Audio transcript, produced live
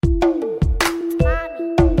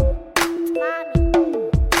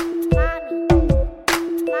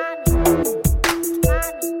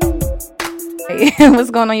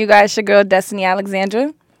What's going on, you guys? It's your girl, Destiny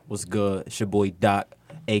Alexandra. What's good? It's your boy Doc,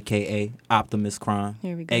 a.k.a. Optimus Crime,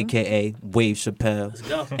 Here we go. a.k.a. Wave Chappelle, Let's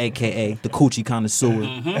go. a.k.a. the Coochie Connoisseur,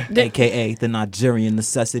 a.k.a. the Nigerian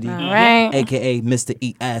Necessity, All right. a.k.a. Mr.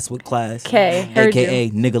 Eat Ass with Class, Okay, heard a.k.a.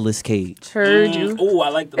 you. Niggaless Cage. Heard you. Ooh, I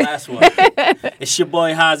like the last one. It's your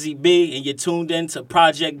boy Hazy B, and you're tuned in to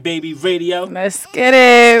Project Baby Radio. Let's get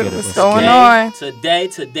it. What's going on?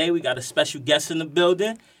 Today we got a special guest in the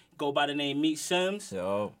building. Go by the name Meek Sims.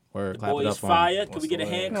 Yo, word, The clap boy it is up on fire. him. Can we get a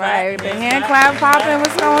hand clap? Right, the hand clap popping.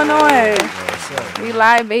 What's going on? We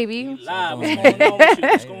live, baby. Live. What's going on with you?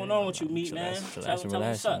 What's going on with you, Meek, man? Tell them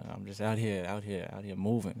what's up. I'm just out here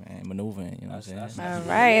moving, man, maneuvering. You know what I'm saying? All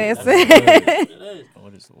right. That's it is.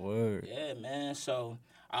 What is the word? Yeah, man. So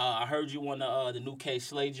I heard you on the new K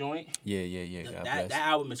Slay joint. Yeah. God bless. That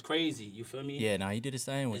album is crazy. You feel me? Yeah, he did his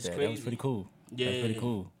thing with It's that. crazy. That was pretty cool. Yeah. That was pretty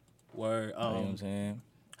cool. Word. You know what I'm saying?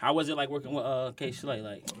 How was it like working with K Slay?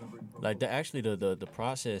 Like the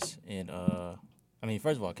process and I mean,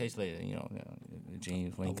 first of all, K Slade,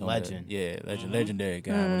 James when he comes legend. Legendary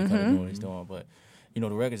guy when he comes to doing what he's doing. But the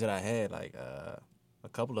records that I had, like a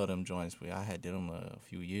couple of them joints, I had did them a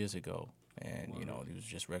few years ago, and these was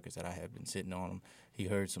just records that I had been sitting on them. He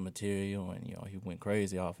heard some material, and he went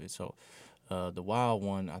crazy off it. So the Wild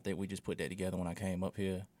one, I think we just put that together when I came up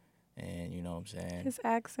here. And you know what I'm saying? His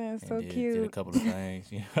accent's so did cute. a couple of things.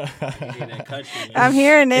 That country, man. I'm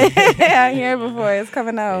hearing it. I hear it before. It's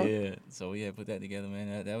coming out. Yeah, so we had put that together,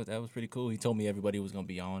 man. That was pretty cool. He told me everybody was gonna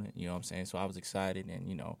be on it. You know what I'm saying? So I was excited,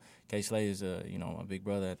 and K Slade is my big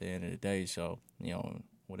brother at the end of the day. So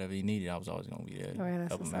whatever he needed, I was always gonna be there to Right, that's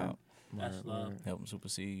help him what's up. out, That's love. help him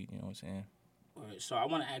supersede. You know what I'm saying? Alright, so I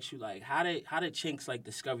want to ask you, how did Chinks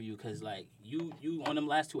discover you? Cause you on them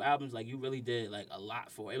last two albums, you really did a lot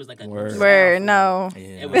for it. It was like a Word, new style for you. no. Yeah,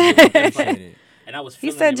 It was man, different. appreciate it. And I was. He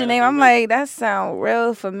feeling said it your right name. off I'm the rip. like, that sound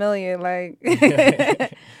real familiar. Like,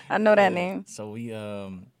 I know that name. So we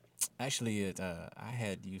actually I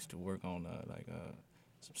had used to work on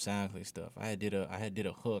some SoundClick stuff. I had did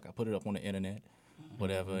a hook. I put it up on the internet,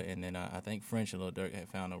 whatever, and then I think French and Lil Durk had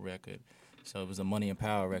found a record. So it was a Money and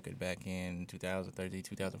Power record back in 2013,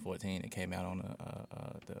 2014. It came out on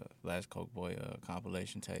the Last Coke Boy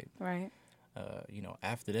compilation tape. Right.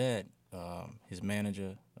 After that, his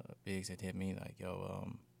manager, Biggs, had hit me like, yo,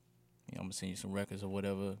 I'm gonna send you some records or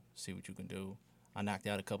whatever, see what you can do. I knocked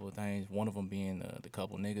out a couple of things, one of them being the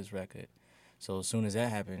Couple Niggas record. So as soon as that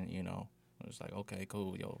happened, I was like, okay,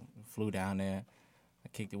 cool, flew down there. I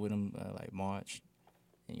kicked it with him March.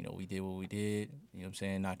 And, we did what we did, you know what I'm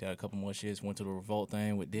saying, knocked out a couple more shits, went to the Revolt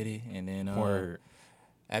thing with Diddy, and then Word.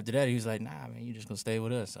 after that, he was like, nah, man, you just gonna stay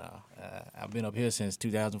with us. I've been up here since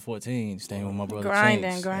 2014, staying with my brother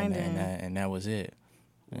Grinding. And that was it.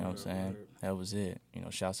 You know what I'm saying? That was it.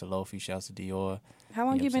 Shouts to Lofi, shouts to Dior. How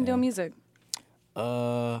long You know you what been I'm doing music?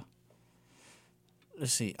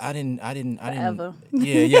 Let's see. I didn't. Forever.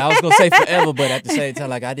 Yeah. I was gonna say forever, but at the same time,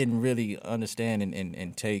 I didn't really understand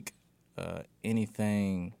and take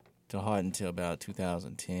anything to heart until about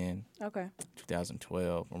 2010, Okay.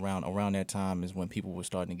 2012. Around that time is when people were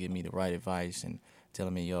starting to give me the right advice and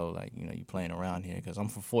telling me, yo, you playing around here, because I'm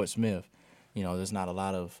from Fort Smith. There's not a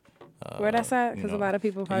lot of Where that's at? Because a lot of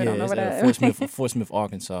people probably don't know where that Fort is. Fort Smith,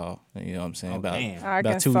 Arkansas. You know what I'm saying? About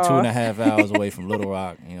Arkansas. 2.5 hours away from Little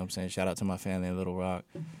Rock. You know what I'm saying? Shout out to my family in Little Rock.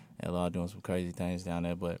 They're all doing some crazy things down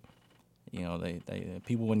there, but they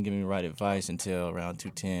people wouldn't give me the right advice until around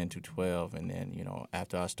 2010, 2012, and then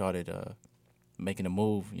after I started making a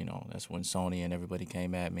move, that's when Sony and everybody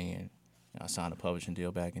came at me, and I signed a publishing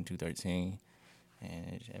deal back in 2013,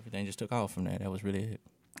 and everything just took off from there. That was really it.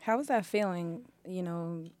 How was that feeling?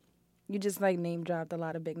 You just name dropped a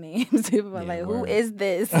lot of big names. People are Yeah, who word. is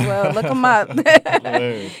this? Well, look them up.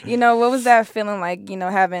 What was that feeling like?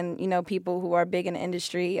 Having people who are big in the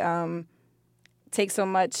industry take so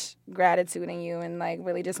much gratitude in you and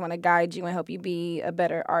really just want to guide you and help you be a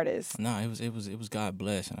better artist. No, it was God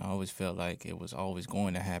bless, and I always felt like it was always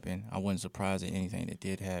going to happen. I wasn't surprised at anything that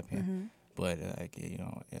did happen, but I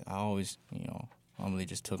always humbly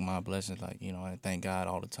just took my blessings, I thank God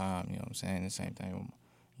all the time. You know what I'm saying? The same thing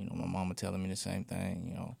with my mama telling me the same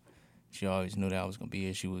thing. She always knew that I was gonna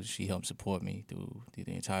be here. She helped support me through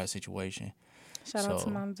the entire situation. Shout out to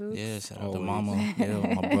Mom Dukes. Yeah, shout out to Always.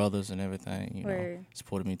 Mama, my brothers and everything, Word.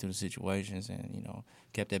 supported me through the situations and,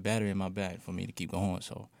 kept that battery in my back for me to keep going.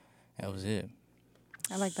 So that was it.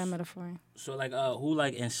 I like that metaphor. So who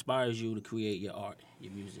inspires you to create your art,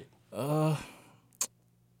 your music?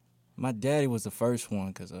 My daddy was the first one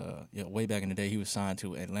because way back in the day he was signed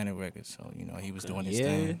to Atlantic Records, so he was doing his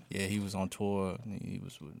thing. Yeah, he was on tour. He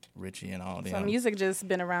was with Richie and all them. So music just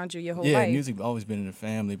been around you your whole life. Yeah, music always been in the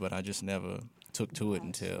family, but I just never took to it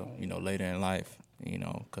until later in life.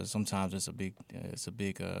 Because sometimes it's a big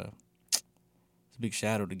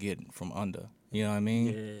shadow to get from under. You know what I mean?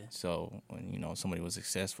 Yeah. So when somebody was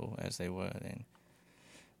successful as they were, then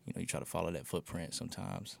you try to follow that footprint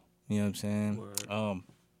sometimes. You know what I'm saying? Word.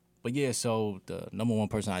 But yeah, so the number one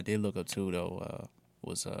person I did look up to though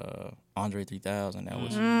was Andre 3000. That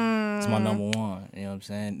was it's my number one. You know what I'm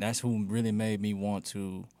saying? That's who really made me want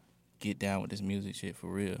to get down with this music shit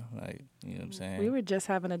for real. Like, you know what I'm saying? We were just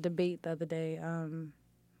having a debate the other day.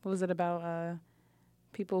 What was it about?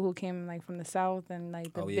 People who came like from the South and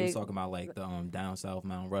like the we was talking about like the down south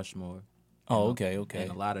Mount Rushmore. Oh, okay.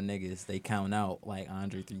 And a lot of niggas, they count out like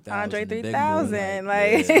Andre 3000. Andre Big 3000, Moon,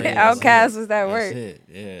 like yeah, Outkast was that work. That's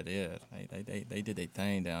it. Yeah. They did their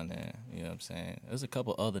thing down there. You know what I'm saying? There's a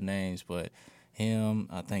couple other names, but him,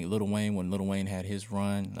 I think Lil Wayne, when Lil Wayne had his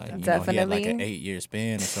run, like he had like an 8-year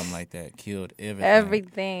span or something like that, killed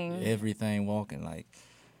everything. Everything walking, like,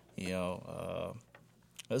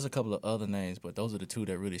 there's a couple of other names, but those are the two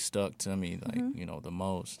that really stuck to me, like, the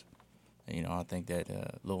most. And, I think that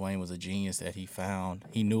Lil Wayne was a genius that he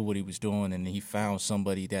knew what he was doing, and he found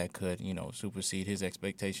somebody that could, supersede his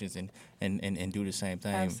expectations and do the same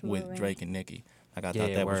thing with Drake and Nicki. Like, I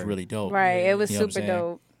thought that was really dope. Right, it was super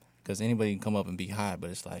dope. Because anybody can come up and be hot,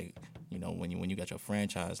 but it's like, when you got your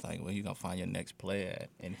franchise, like, well, you gonna find your next player at,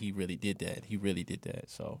 and he really did that.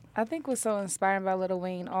 So I think what's so inspiring about Lil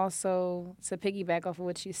Wayne, also to piggyback off of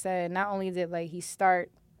what you said, not only did like he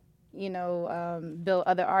start, build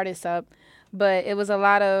other artists up, but it was a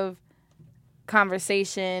lot of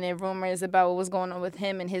conversation and rumors about what was going on with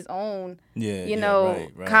him and his own,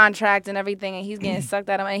 right. contract and everything, and he's getting sucked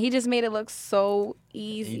out of it. And he just made it look so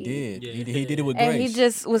easy. He did. Yeah. He did it with grace. And he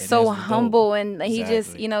just was so humble, and he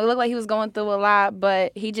just, it looked like he was going through a lot,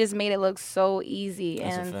 but he just made it look so easy.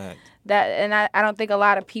 That's a fact. I don't think a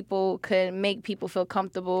lot of people could make people feel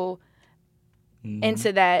comfortable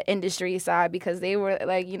into that industry side, because they were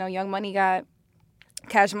like, Young Money got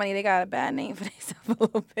Cash Money, they got a bad name for themselves a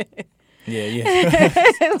little bit. Yeah.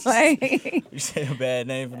 Like, you say a bad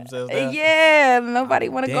name for themselves now? Yeah, nobody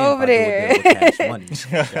want to go over there.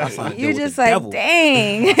 You just like,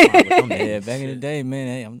 dang. Yeah, back in the day,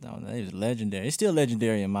 man, they was legendary. It's still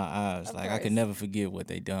legendary in my eyes. Of like, course. I can never forget what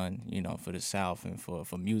they done, for the South and for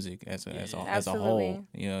music as a whole.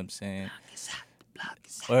 You know what I'm saying?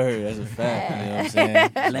 Word, that's a fact. You know what I'm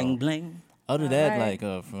saying? Bling bling. Other than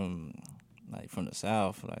that, from the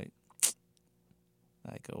South, what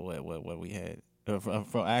we had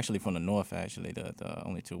from the North, the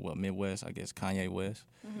only two, Midwest, I guess Kanye West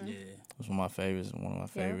was one of my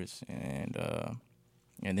favorites, and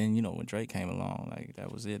then when Drake came along, like,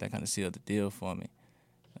 that was it. That kind of sealed the deal for me.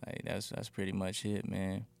 Like, that's pretty much it,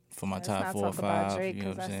 man. For my top 4 or 5, Drake, you know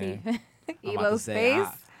what I'm saying? Elo's face.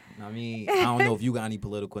 I don't know if you got any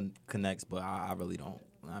political connects, but I really don't.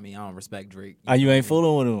 I don't respect Drake. You ain't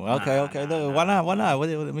fooling with him. Okay. Look, why not?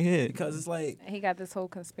 Let me hear it. Because it's like, he got this whole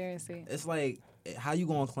conspiracy. It's like, how you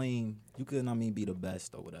gonna claim you could, be the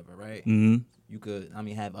best or whatever, right? Mm-hmm. You could,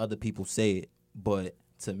 have other people say it, but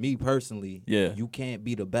to me personally, you can't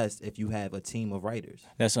be the best if you have a team of writers.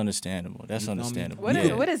 That's understandable.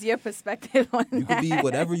 What is your perspective on that? You can be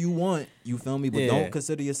whatever you want, you feel me? But don't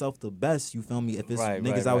consider yourself the best, you feel me? If it's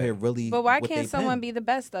niggas out here really. But why can't someone be the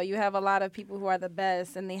best, though? You have a lot of people who are the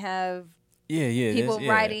best, and they have people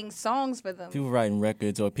writing songs for them. People writing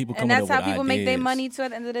records, or people coming up with ideas. And that's how people make their money too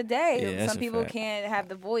at the end of the day. Yeah, some people can't have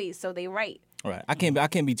the voice, so they write. Right. I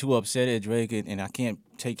can't be too upset at Drake, and I can't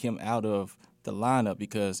take him out of the lineup,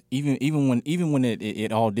 because even when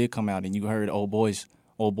it all did come out and you heard Old Boy's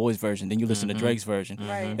version, then you listen to Drake's version.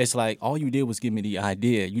 Right. It's like, all you did was give me the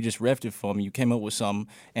idea. You just reffed it for me. You came up with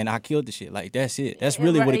something, and I killed the shit. Like, that's it. That's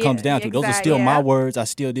really what it comes down to. Those are still my words. I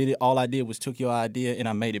still did it. All I did was took your idea and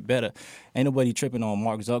I made it better. Ain't nobody tripping on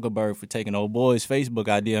Mark Zuckerberg for taking Old Boy's Facebook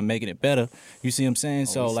idea and making it better. You see what I'm saying?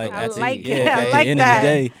 So, like, at the end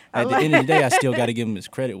of the day, I still got to give him his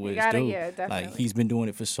credit where it's due. Like, he's been doing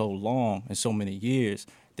it for so long and so many years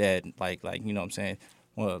that, like, you know what I'm saying?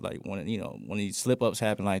 Well, like, when these slip-ups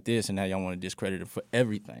happen like this, and now y'all want to discredit it for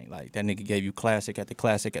everything. Like, that nigga gave you classic after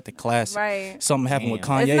classic after classic. Right. Something happened with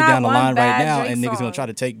Kanye down the line right now, and niggas gonna try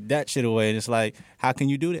to take that shit away. And it's like, how can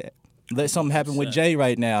you do that? let something happen with Jay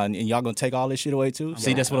right now, and y'all gonna take all this shit away too?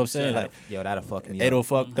 See, that's what I'm saying. Like, yo, that'll fuck me up. It'll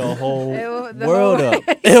fuck the whole world up.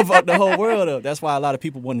 It'll fuck the whole world up. That's why a lot of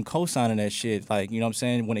people wasn't co-signing that shit. Like, you know what I'm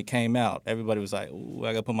saying? When it came out, everybody was like, ooh,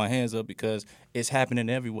 I gotta put my hands up because it's happening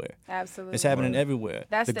everywhere. Absolutely. It's happening everywhere.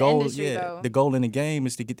 That's the goal, industry, though. The goal in the game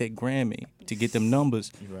is to get that Grammy, to get them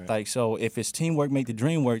numbers. Right. Like, so if it's teamwork make the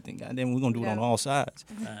dream work, then goddamn, we're gonna do it on all sides.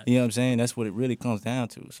 You know what I'm saying? That's what it really comes down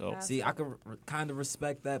to. So see, I can kind of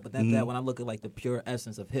respect that, but then when I look at like the pure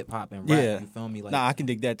essence of hip hop and rap, you feel me? Like, nah, I can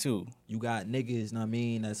dig that too. You got niggas, know what I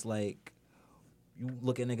mean? That's like, you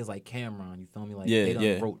look at niggas like Cameron, you feel me? Like, they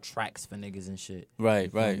done wrote tracks for niggas and shit.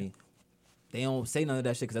 Right. Me? They don't say none of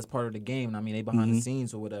that shit because that's part of the game. I mean, they behind the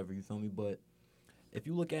scenes or whatever, you feel me? But if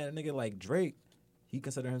you look at a nigga like Drake, he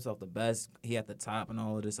considered himself the best. He at the top and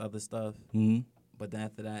all of this other stuff. But then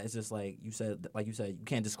after that, it's just like you said, you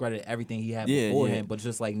can't discredit everything he had beforehand. But it's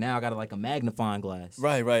just like now I got like a magnifying glass.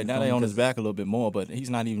 Right. Now they on his back a little bit more, but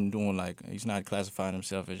he's not even doing he's not classifying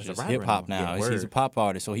himself as just hip hop now. He's a pop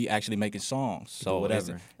artist, so he actually making songs. So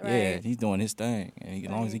whatever. He's doing his thing, and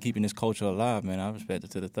as long as he's keeping his culture alive, man, I respect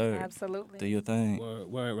it to the third. Absolutely. Do your thing.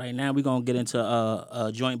 Word. Right now, we're gonna get into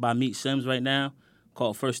a joint by Meek Sims right now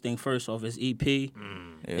called First Thing First off his EP.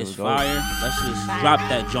 It's fire. Let's just drop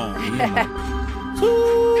that joint.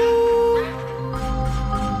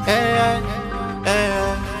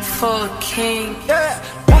 For King. Yeah.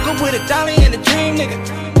 Woke up with $1 and a dream, nigga.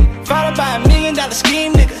 Followed by $1 million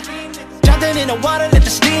scheme, nigga. Dropped it in the water, let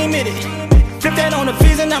the steam hit it. Flip that on the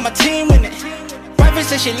visa, now my team win it. Wife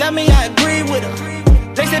said she love me, I agree with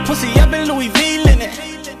her. Lace that pussy up in Louis V linen.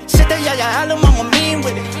 Sit there, yeah, I love mama mean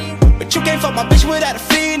with it. But you can't fuck my bitch without a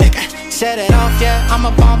fee, nigga. Set it off, yeah, I'm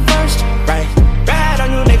a bomb first, right? Ride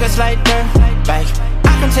on you niggas like dirt, right?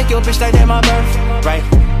 I can take your bitch like that my birth, right?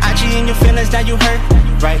 IG in your feelings, now you hurt,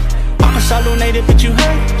 right? Arkansas native, bitch you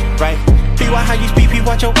hurt, right? BY how you speak,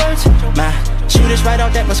 watch your words, my shoot this right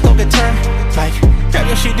out that Muskoka turn, like grab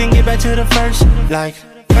your shit, then get back to the first, like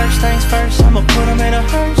first things first, I'ma put them in a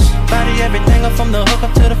hearse. Body everything up from the hook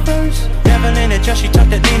up to the first. Devil in the dress, she tucked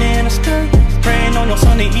the Dina in a skirt. Praying on your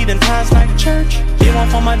Sunday, eating pies like church. You want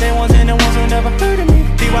for my day ones and the ones who never heard of me.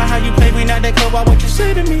 BY how you play, we not that close, why what you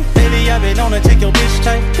say to me? Baby, I been on to take your bitch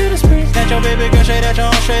tight to the spree. Snatch your baby girl straight at your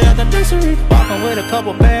arm, straight out the nursery. Walking with a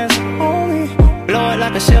couple bands on me. Blow it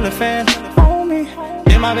like a ceiling fan on me.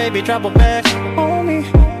 Then my baby drop a bag on me.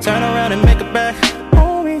 Turn around and make it back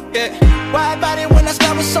on me, yeah. Wide body when I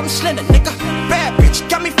start with something slender, nigga. Bad bitch,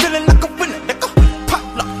 got me feeling like a winner, nigga. Pop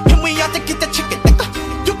lock, and we out to get the chicken, nigga.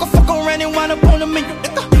 You can fuck around and wind up on the menu,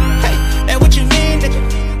 nigga. Hey, that what you mean, nigga?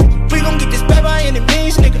 We gon' get this bad by any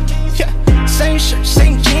means, nigga. Yeah, same shirt,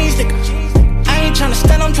 same jeans, nigga. I ain't tryna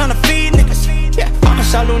stand, I'm tryna feed niggas. Yeah,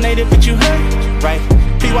 Arkansas native, but you heard, right?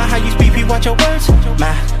 BY how you speak, watch your words.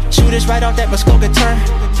 My shoot this right off that Muskoka turn.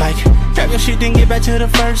 Like, grab your shit, then get back to the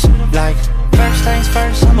first. Like, first things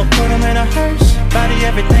first, I'ma put them in a hearse. Body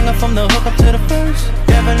everything up from the hook up to the first.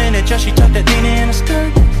 Devil in the dress, she tucked that Dina in a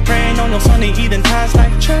skirt. Praying on your Sunday, eating pies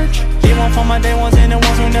like church. You want for my day ones and the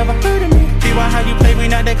ones who never heard of me. BY how you play, we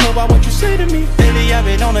not that close, why what you say to me? Lately I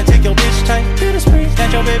been on to take your bitch tight to the spree.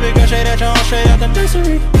 Snatch your baby girl straight at your arm, straight out the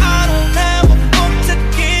nursery. I don't have a fuck to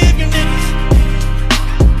give you niggas.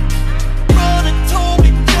 Brother told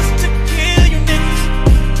me just to kill you niggas.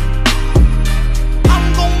 I'm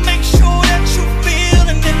gon' make sure that you feel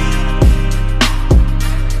the nigga.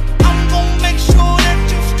 I'm gon' make sure that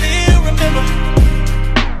you still remember.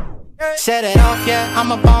 Set it off, yeah,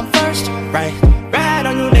 I'm a bomb first, right? Ride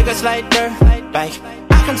on you niggas like dirt, like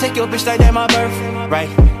I can take your bitch like that my birth, right?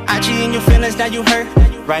 IG in your feelings, now you hurt,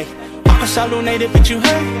 right? Arkansas native, bitch you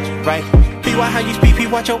hurt, right? BY how you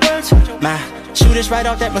speak, watch your words, my shoot this right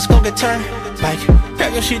off that Muskoka turn, like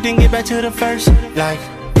grab your shit, then get back to the first, like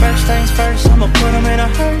first things first, I'ma put them in a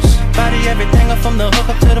hearse. Body everything up from the hook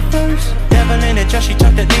up to the first. Devil in the dress, she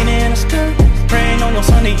tucked the Dina in a skirt. Praying on your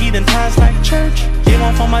Sunday, eating pies like church. You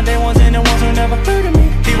want for my day ones and the ones who never heard of me.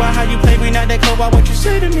 BY how you play, we not that close, why what you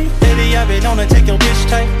say to me? Lately I been on to take your bitch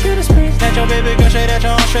tight to the spree. Snatch your baby girl straight at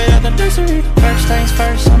your arm, straight out the nursery. First things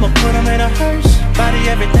first, I'ma put them in a hearse. Body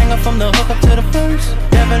everything up from the hook up to the first.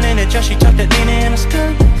 Devil in the dress, she tucked the Dina in a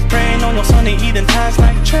skirt. Praying on your Sunday, eating pies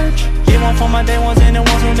like church. You want for my day ones and the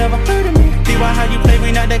ones who never heard of me. BY how you play,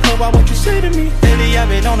 we not that close, why what you say to me? Lately I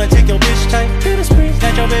been on to take your bitch tight to the spree.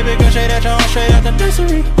 Snatch your baby girl straight at your arm, straight out the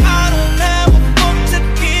nursery. I don't have a fuck to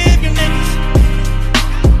give you niggas.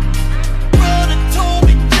 Brother told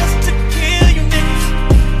me just to kill you niggas.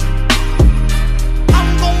 I'm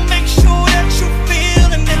gon' make sure that you feel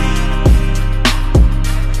the nigga.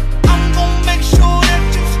 I'm gon' make sure that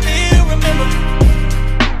you still remember.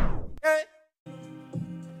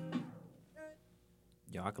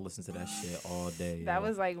 all day. That yo.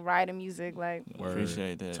 was like riding music, like. Word.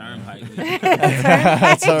 Appreciate that. Turnpike.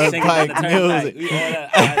 Turnpike music.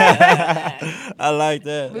 I like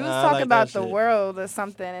that. We was I talking like about that the shit. world or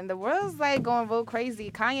something, and the world's like going real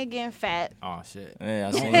crazy. Kanye getting fat. Oh shit. Yeah,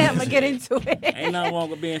 I see I'm that gonna shit. get into it. Ain't nothing wrong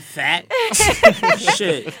with being fat.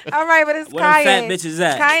 Shit. All right, but it's Where them Kanye. fat bitches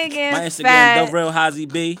at? Kanye getting My Instagram, fat. the real Hazy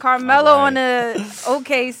B. Carmelo All right. on the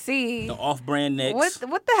OKC. The off-brand Knicks.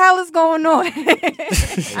 What the hell is going on? I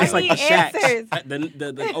It's like need the Shacks. answers.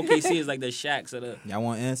 The OKC is like the Shacks of the. Y'all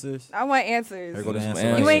want answers? I want answers. Here go the Some answer.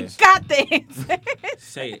 answers. You right ain't here. got the answers.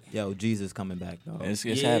 Say it. Yo, Jesus coming back though. It's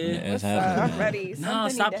Yeah. happening. It's What's happening. up? man. I'm ready. No, Something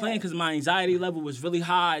stop need to playing happen. because my anxiety level was really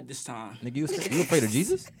high this time. Nigga, you afraid of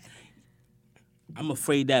Jesus? I'm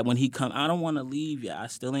afraid that when he come, I don't want to leave yet. I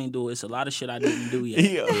still ain't do it. It's a lot of shit I didn't do yet.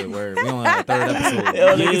 Yeah, word. We on our third episode.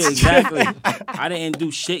 Yeah, exactly. I didn't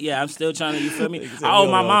do shit yet. I'm still trying to, you feel me? I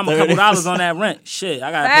owe my mom a couple dollars on that rent. Shit,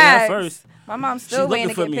 I gotta pay Facts. her first. My mom's still She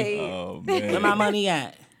waiting to looking get for me. paid. Oh Where man. my money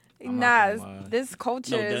at? Nah, gonna lie. this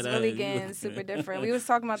culture No, is that really ass. getting super different. We was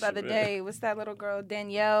talking about the other day. What's that little girl,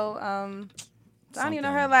 Danielle? I don't even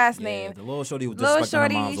know her last name. The little shorty was Little disrespecting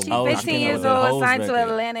shorty, her mom's she's a lot. 15 years with the old, Hoes signed to record.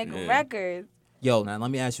 Atlantic Yeah. Records. Yo, now let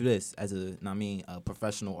me ask you this: as a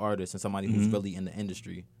professional artist and somebody who's really in the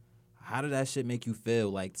industry, how did that shit make you feel?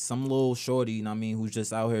 Like some little shorty, who's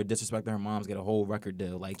just out here disrespecting her moms, get a whole record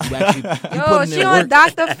deal. Like you actually, you Yo, putting she in on work.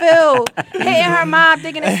 Dr. Phil, hitting her mom,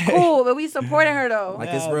 thinking it's cool, but we supporting her though. Like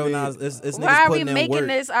it's real now. It's Why niggas are we putting in making work.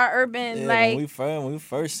 this our urban Yeah, like? when we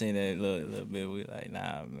first seen that little bit, we like,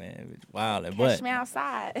 nah, man, it's wild. Catch But me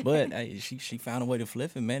outside. but she found a way to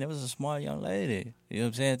flip it, man. It was a smart young lady. You know what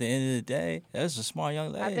I'm saying? At the end of the day, that was a smart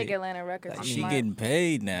young lady. I think Atlanta Records like, is she smart. getting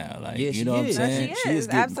paid now. Like Yeah, you she know what I'm is. No, saying? she is,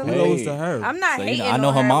 getting absolutely. Kudos paid. to her. I'm not So, hating. I know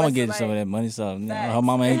on her mama what's getting like, some of that money, so her Facts.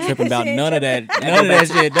 mama ain't tripping about She ain't none of that, tripping. none of that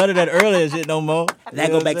shit, none of that earlier shit no more. That You know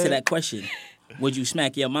go what back I'm to that question. Would you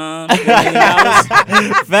smack your mom? $1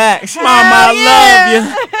 saying? Facts, Hell mama, I yeah.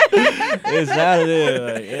 love you. It's out of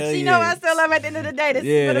there. Like, hell She yeah. know I still love her at the end of the day. This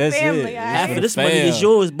Yeah, is for the that's family. it. all That's Half right? of this money is Fam.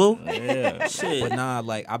 yours, boo. Yeah. Shit. But nah,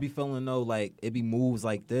 like I be feeling though, like it be moves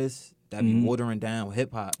like this that be watering down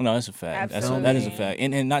hip hop. No, that's a fact. That is a Absolutely. fact,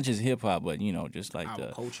 and not just hip hop, but just like Our the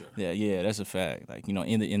culture. Yeah, that's a fact. Like in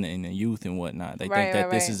the youth and whatnot, they Right, think that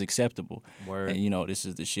right, this right. is acceptable, Word. and this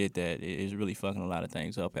is the shit that is really fucking a lot of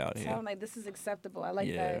things up out So here. I'm like, this is acceptable. I like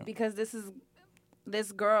Yeah. that because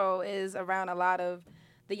this girl is around a lot of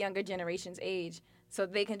the younger generation's age. So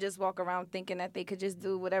they can just walk around thinking that they could just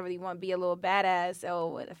do whatever they want, be a little badass.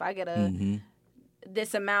 Oh, if I get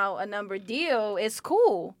this amount, a number deal, it's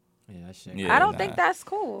cool. Yeah, that shit. Yeah, I don't nah. think that's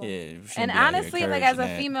cool. Yeah, you shouldn't And be out here honestly, like as a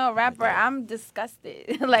encouraging female that rapper, like that. I'm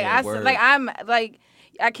disgusted. like Yeah, I word. like I'm like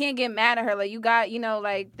I can't get mad at her. Like you got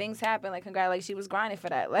like things happen. Like congrats, like she was grinding for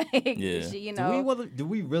that. Like Yeah. she, Do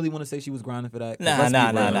we really want to say she was grinding for that? 'Cause Nah.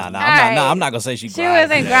 let's be real. I'm not gonna say she. She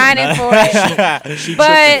wasn't grinding for it. She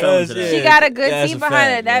But tripped the she got a good That's team a behind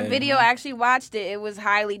fact, her. That man. video, I actually watched it. It was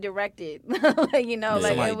highly directed. like Yeah, like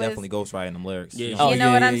somebody it was. definitely ghostwriting them lyrics. Yeah. You Oh, You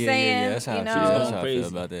know what I'm saying? That's how You I feel. know? That's how I Crazy. feel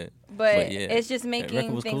about that. But yeah, it's just that making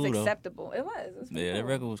record was things cool, though. acceptable. It was. It was pretty Yeah, that cool.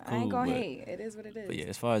 record was I ain't cool, gonna but- hate. It is what it is. But yeah,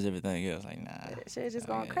 as far as everything else, like nah. Shit is just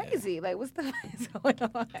going Yeah. crazy. Like, what's the what's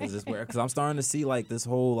going on? Because I'm starting to see like this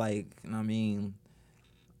whole like,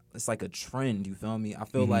 it's like a trend. You feel me? I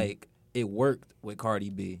feel like it worked with Cardi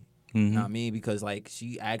B. You know what I mean? Because like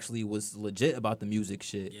she actually was legit about the music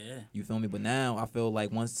shit. Yeah. You feel me? But now I feel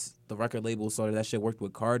like once the record label started that shit worked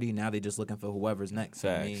with Cardi, now they just looking for whoever's next. You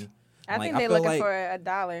know what I Facts. mean? I Like, think I they're feel looking like- for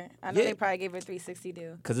 $1. I know Yeah. they probably gave her $360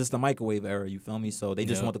 deal. Cause it's the microwave era, you feel me? So they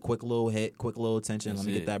just Yeah. want the quick little hit, quick little attention. That's Let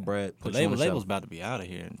me get it. that bread. The Put you on the label's shelf. about to be out of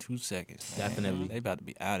here in 2 seconds. man. Definitely. They about to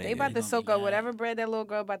be out of They here. about to gonna soak be up mad. whatever bread that little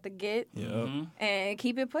girl about to get Yeah. and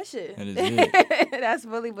keep it pushing. That is it. That's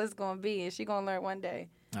really what's gonna be, and she gonna learn one day.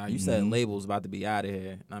 You said labels about to be out of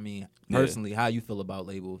here. I mean, Yeah. personally, how you feel about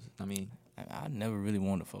labels? I mean, I never really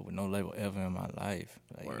wanted to fuck with no label ever in my life.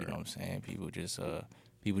 Like, you know what I'm saying? People just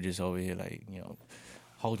over here like,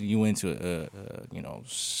 holding you into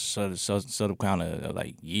sort of kind of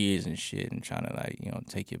like years and shit, and trying to like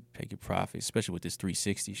take your profit, especially with this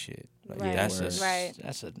 360 shit. Like Right.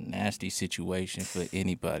 that's a nasty situation for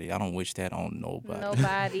anybody. I don't wish that on nobody.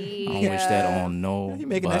 Nobody. I don't wish that on nobody. you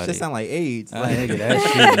making that shit sound like AIDS. Like, nigga, that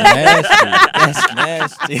shit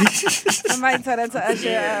nasty. That's nasty. I might tell that to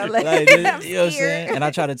Usher. Like, I'm you know what I'm saying? scared. And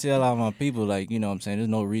I try to tell all my people, like, you know what I'm saying, there's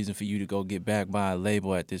no reason for you to go get back by a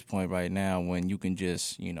label at this point right now when you can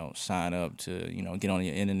just, sign up to, get on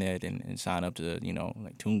your internet and sign up to,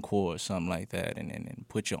 like TuneCore or something like that and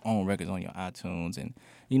put your own records on your iTunes. And,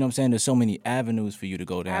 you know what I'm saying, there's so many avenues for you to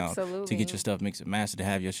go down to Absolutely. get your stuff mixed and mastered, to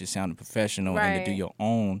have your shit sounding professional and to do Right. your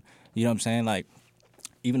own You know what I'm saying? Like,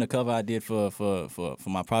 even the cover I did for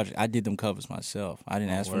my project, I did them covers myself. I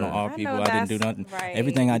didn't ask for no art people. I didn't do nothing. Right.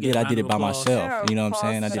 Everything I did it by myself. Yeah, You know what I'm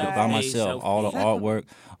saying? I did it by myself. All the Self-made. artwork,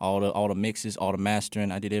 all the mixes, all the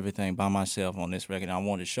mastering. I did everything by myself on this record. And I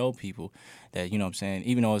wanted to show people that, you know what I'm saying,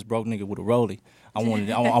 even though it's broke nigga with a rollie, I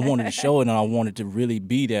wanted to show it, and I wanted to really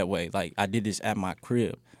be that way. Like, I did this at my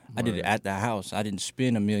crib. I did it at the house. I didn't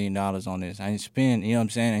spend $1 million on this. I didn't spend, you know what I'm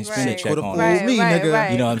saying? I didn't spend a check on it. Right, me, right, nigga.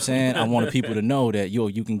 right. You know what I'm saying? I wanted people to know that,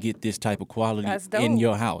 you can get this type of quality That's dope. in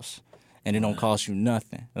your house. And it don't cost you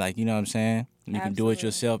nothing. Like, you know what I'm saying? You can do it Absolutely.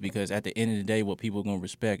 yourself, because at the end of the day, what people are going to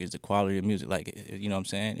respect is the quality of music. Like, you know what I'm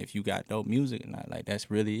saying? If you got dope music or not, like,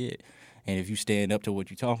 that's really it. And if you stand up to what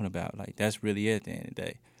you're talking about, like, that's really it at the end of the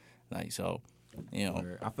day. Like, so, you know.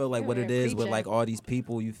 I feel like what Yeah, it is with preaching. like all these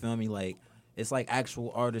people, you feel me? Like, it's like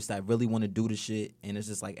actual artists that really want to do the shit, and it's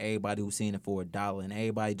just like everybody who's seeing it for $1, and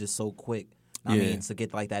everybody just so quick. I Yeah. mean, to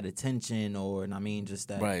get like that attention, or I mean, just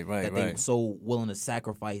that Right, that they right. so willing to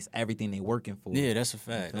sacrifice everything they working for. Yeah, that's a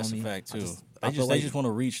fact. feel That's a me? fact I too. I feel They like- just want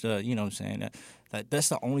to reach the, you know what I'm saying? That's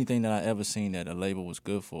the only thing that I ever seen that a label was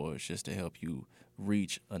good for, is just to help you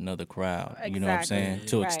reach another crowd. You know what I'm Exactly. saying?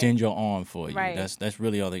 To Right. extend your arm for you. Right. That's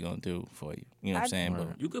really all they're gonna do for you. You know what I'm saying?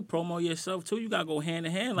 But You could promo yourself too. You gotta go hand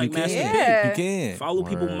in hand like you can. Master Yeah. You can. Follow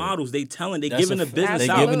people Word. models. They telling. They That's giving a the fact. business They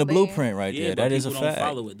out. giving the Absolutely. blueprint right Yeah, there. but That is a people don't fact.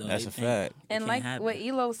 follow it, though. That's They a think- fact. And can't like have what it.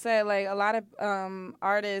 Elo said, like a lot of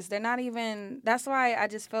artists, they're not even. That's why I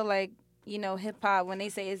just feel like, hip hop, when they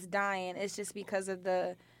say it's dying, it's just because of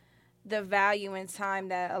the value and time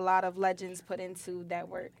that a lot of legends put into that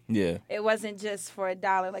work. Yeah. It wasn't just for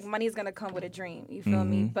 $1. Like, money's gonna come with a dream. You feel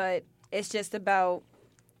me? Mm-hmm. But it's just about,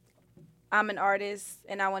 I'm an artist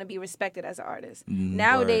and I want to be respected as an artist. Mm-hmm.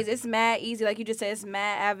 Nowadays, it's mad easy. Like you just said, it's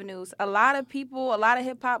mad avenues. A lot of people, a lot of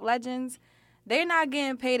hip hop legends, they're not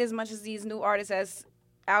getting paid as much as these new artists that's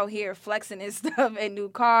out here flexing and stuff and new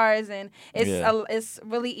cars. And it's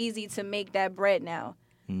really easy to make that bread now.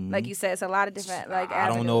 Like you said, it's a lot of different like I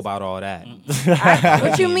don't know avenues. about all that.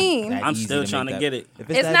 What you mean? That I'm easy still make trying to that- get it. If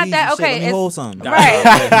It's that not easy, that- shit, okay, let me it's- hold something.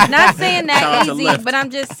 Right. Not saying Shout out that to easy, Lyft. but I'm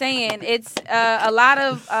just saying it's a lot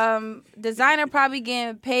of designer probably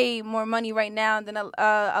getting paid more money right now than a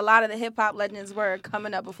lot of the hip hop legends were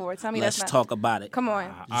coming up before. Tell me Let's that's not. talk about it. Come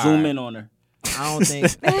on. Zoom in on her. I don't think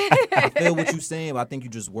I feel what you're saying, but I think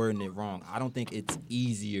you're just wording it wrong. I don't think it's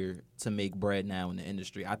easier to make bread now in the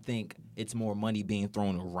industry. I think it's more money being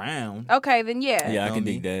thrown around. Okay, then yeah. Yeah, I Feel can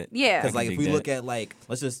me? dig that. Yeah. Because I like can if dig we that. look at like,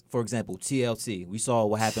 let's just for example TLC, we saw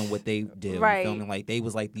what happened, what they did. Right. You feel me? Like they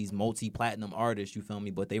was like these multi-platinum artists. You feel me?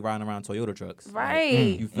 But they riding around Toyota trucks. Like,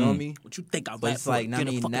 Right. you feel me? What you think I But rap it's for? like, Get a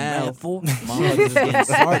fucking now, rap for? motherfuckers is getting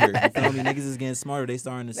smarter. You feel me? Niggas is getting smarter. They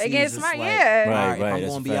starting to see. They getting it's just smart, like, yeah. all Right, right, if right, I'm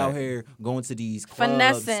that's gonna a be out fact. here going to these clubs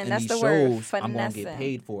Finessing, and that's these the word, shows, I'm gonna get finessing.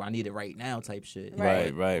 paid for. I need it right now, type shit.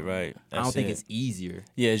 Right. Right. I don't That's think it. it's easier.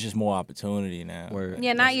 Yeah, it's just more opportunity now. Word.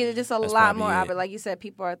 Yeah, not either. Just a that's lot probably more it. of it. Like you said,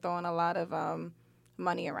 people are throwing a lot of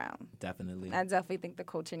money around. Definitely. I definitely think the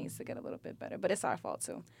culture needs to get a little bit better, but it's our fault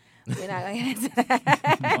too. We're not gonna get into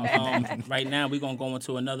that. Right now, we're going to go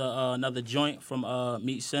into another joint from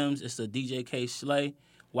Meet Sims. It's the DJ K Slay,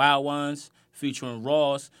 Wild Ones, featuring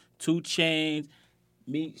Ross, 2 Chainz,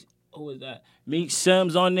 who is that? Meet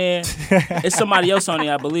Sims on there. It's somebody else on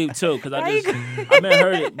there, I believe, too, because I haven't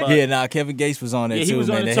heard it. But Yeah, nah, Kevin Gates was on there Yeah, he too, was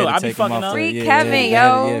on man. it They too. had I to be take him fucking off up. the- Free yeah, Kevin,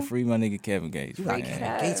 yeah, yo. Yeah, free my nigga Kevin Gates. You like man.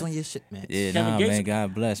 Kevin Gates on your shit, man. Yeah, Kevin nah, Gates- man.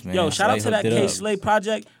 God bless, man. Yo, shout out to Slay that hooked it K up. Slay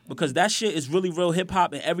project because that shit is really real hip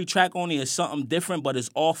hop and every track on it is something different, but it's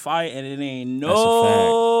all fire and it ain't That's a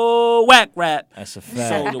no whack rap. That's a So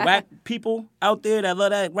fact. the whack people out there that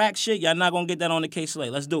love that whack shit, y'all not gonna get that on the K Slay.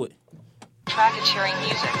 Let's do it. Traffic sharing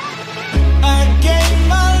music.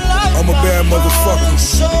 I'm a bad motherfucker.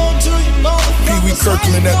 Pee Wee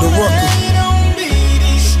Kirkland at the Rucker.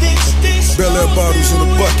 Bel Air bottles in a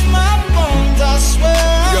bucket.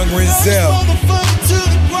 Young Renzel.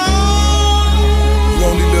 You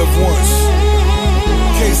only live once.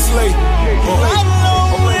 K Slay.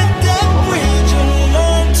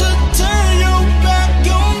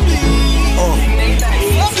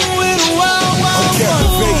 I'm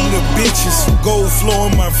captivating the bitches. Gold flow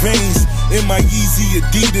in my veins. In my Yeezy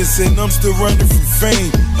Adidas, and I'm still running from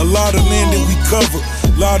fame. A lot of land that we cover,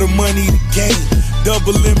 lot of money to gain.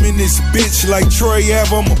 Double M in this bitch like Troy Ave,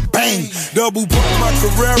 I'ma bang. Double pump my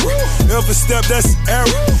Carrera, ever step, that's an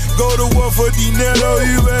error. Go to war for dinero,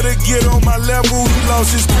 you better get on my level. He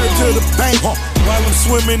lost his grip to the bank, while I'm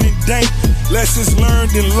swimming in dank. Lessons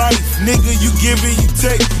learned in life, nigga, you give and you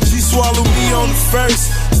take. She swallowed me on the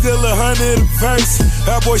first, still 100 a verse.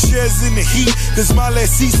 Our boy shares in the heat, cause my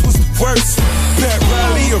last cease was the worst. Pat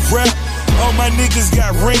Riley of rap, All my niggas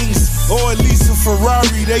got rings, or at least a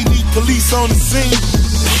Ferrari. They need police on the scene.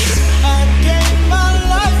 I gave my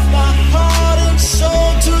life, my heart and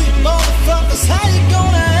soul to you motherfuckers. How you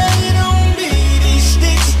gonna hate on me? These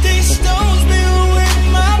sticks, these stones be with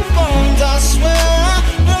my bones. I swear I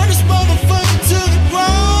burn this motherfucker to the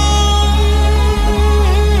ground.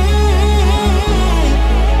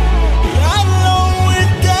 Right along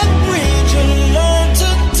with that bridge, you learn to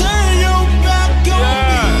turn your back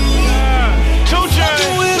on me.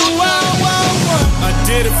 Fucking with a wild, wild one. I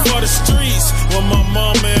did it for the streets with my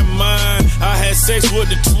mama and mine. I had sex with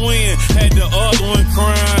the twin, had the other one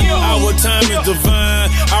crying. Our time is divine.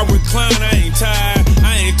 I recline, I ain't tired.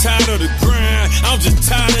 I ain't tired of the grind. I'm just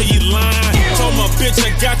tired of you lying. Told my bitch I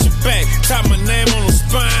got your back. Top my name on the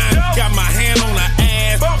spine. Got my hand on her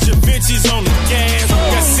ass. Da Vinci's on the gas.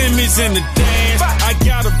 Got Simmons in the dash. I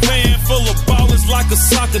got a van full of ballers like a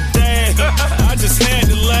soccer dad. I just had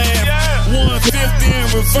to laugh. 150 in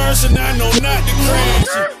reverse and I know not to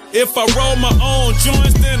crash. If I roll my own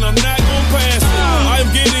joints, then I'm not gon' pass it. I'm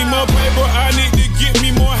getting more paper, I need to get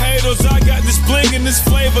me more haters. I got this bling and this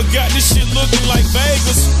flavor, got this shit looking like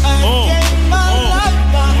Vegas. I gave my life,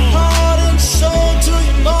 my heart and soul to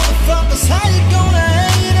you motherfuckers. How you gonna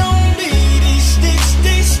hate on me? These sticks,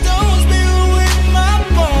 these stones be with my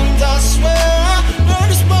bones. I swear I burn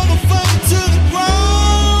this motherfucker to the ground.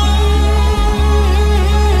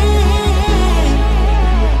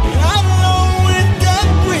 Right along with that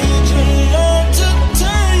bridge, you learn to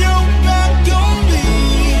turn your back on me.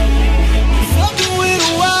 Fucking with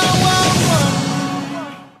a wild, wild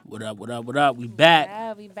one. What up? What up? What up? We back.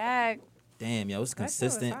 Yeah, we back. Damn, yo, it's That shit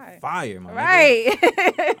was consistent fire. fire, my nigga.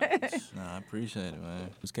 Right. Nah, I appreciate it, man.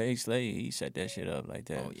 Cause K Slay, he set that shit up like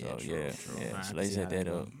that. Oh, yeah, so true, yeah, true. yeah. I Slay see set how that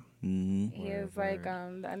that up. go. He is like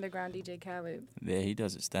the underground DJ Khaled. Yeah, he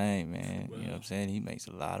does his thing, man. You know what I'm saying? He makes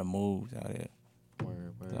a lot of moves out there.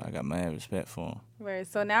 Word, word. So I got mad respect for him. Right.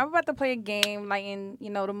 So now we're about to play a game, lighten,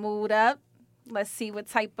 the mood up. Let's see what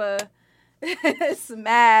type of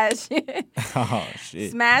smash, Oh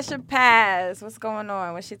shit. smash or pass. What's going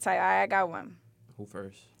on? What's your type? All right, I got one. Who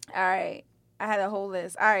first? All right. I had a whole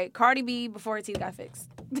list. All right. Cardi B before her teeth got fixed.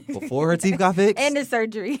 Before her teeth got fixed? And the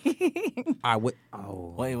surgery. I would.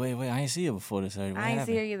 Oh. Wait. I ain't see her before the surgery. What I ain't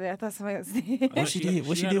see her happened? either. I thought somebody else did. What she did?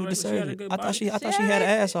 What She she had did a with the she had a surgery? good I thought body. she had an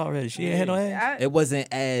ass already. She ain't had no ass. It wasn't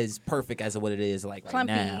as perfect as what it is like right Plumpy.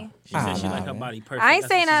 now. She said she nah, like her man. body perfect. I ain't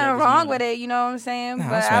That's saying what she said nothing this wrong morning. with it, you know what I'm saying? Nah,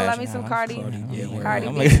 but I love me smash, some nah, Cardi. Yeah, word. Cardi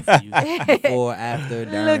I'm B. like- Before, after,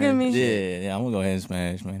 during. Look at me. Yeah, I'm gonna go ahead and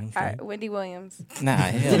smash, man. I'm All straight. right, Wendy Williams. Nah,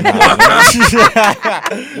 hell nah,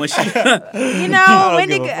 man. When she, You know,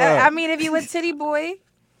 Wendy. give a fuck. I mean, if you a titty boy,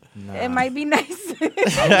 it might be nice.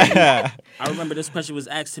 I remember this question was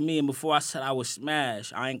asked to me, and before I said I would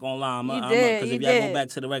smash, I ain't gonna lie. You did, Because you if y'all did. go back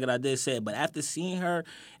to the record, I did say it. But after seeing her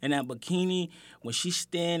in that bikini, when she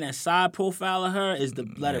stand that side profile of her is the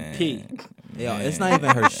letter P. Yo, it's not even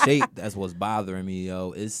her shape that's what's bothering me,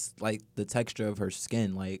 yo. It's like the texture of her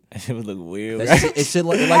skin. Like, It would look weird. that shit, it should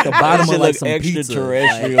look like the bottom Shit of like look some pizza.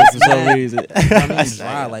 extraterrestrial Like, for some reason. I mean,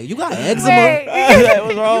 dry. Like, you got eczema. Wait,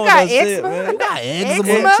 What's wrong you with got that shit, eczema? man? You got eczema.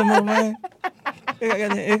 Eczema? Eczema, man. I got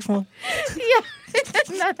that eczema.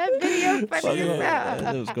 Yeah, not that video funny as hell.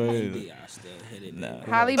 That was crazy. Yeah, I still hit it. Nah.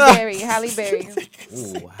 Halle Berry.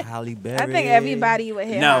 Ooh, Halle Berry. I think everybody would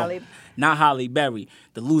hit No, Halle. not Halle Berry.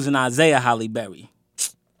 The losing Isaiah Halle Berry.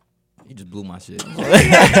 You just blew my shit.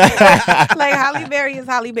 Like Halle Berry is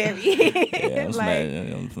Halle Berry. Yeah, I'm Like,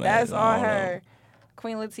 smashing. I'm smashing. that's I all don't know. her.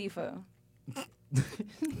 Queen Latifah.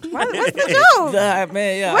 What's the joke? Nah,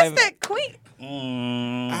 man, yeah. What's that Queen?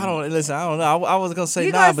 I don't listen. I don't know. I was gonna say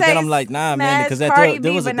You nah, gonna but then say I'm like nah, man, because smash Cardi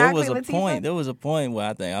there B, was but not a Queen Latifah? point. There was a point where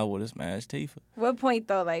I think I would have smashed Tifa. What point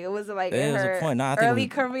though? Like it was like There in was her a point. Nah, I think early it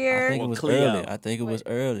was, career. I think it was Cleo. early. I think it was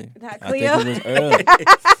early. Not I think Cleo? it was early.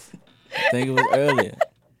 I think it was earlier.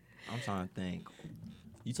 I'm trying to think.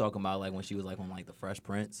 You talking about like when she was like on like the Fresh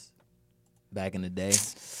Prince back in the day?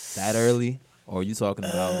 That early? Or you talking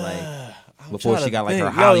about like before she got like her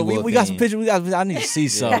Hollywood we got some fame? pictures. I need to see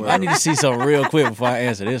something. I need to see something real quick before I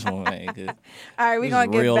answer this one, man. 'cause All right, we're This gonna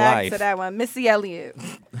is get real back life. to that one. Missy Elliott.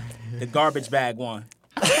 The garbage bag one.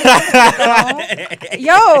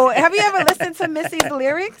 Yo, have you ever listened to Missy's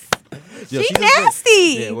lyrics? Yo, She she's a freak.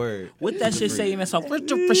 nasty. Yeah, word. What that shit say even so? She's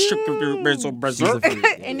a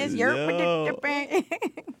freak. And it's your Yo.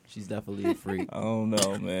 She's definitely a freak. I don't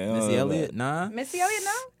know, man. Missy Elliott? Nah. Missy Elliott,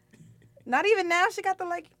 no? Not even now. She got the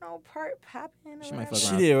part popping. She might whatever.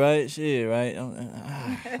 fuck She did right.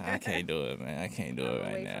 I can't do it, man. I can't do it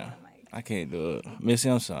right Away now. from the mic. I can't do it. Missy,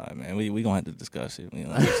 I'm sorry, man. We gonna have to discuss it. You know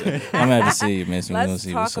what I'm saying? I'm gonna have to see you, Missy. We're gonna Let's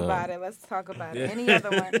see talk what's about up. it. Let's talk about it. Any other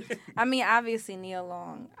one? I mean, obviously Nia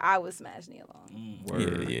Long. I would smash Nia Long.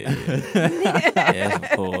 Word. Yeah. Yes,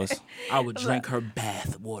 of course. I would drink her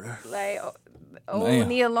bath water. Like old Damn.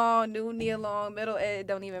 Nia Long, new Nia Long, middle it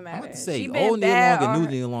don't even matter. I'm about to say, She been old Nia bad Long and on new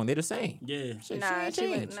her- Nia Long, they're the same. Yeah. Nah, ain't she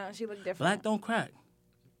look changed. she look different. Black don't crack.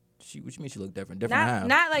 What you mean she look different? Different how?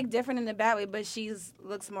 Not like different in a bad way, but she's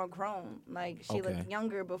looks more grown. Like she Okay. looked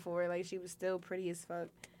younger before. Like she was still pretty as fuck.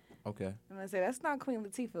 Okay. I'm gonna say that's not Queen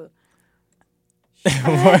Latifah.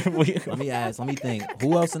 Let me ask. Let me think.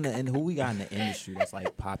 Who else who we got in the industry that's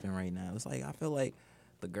like popping right now? It's like I feel like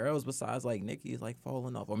the girls besides like Nicki is like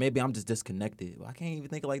falling off, or maybe I'm just disconnected. I can't even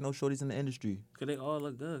think of like no shorties in the industry. Cause they all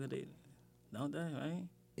look good. Don't they? Right?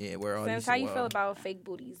 Yeah, where all Since these how you feel about fake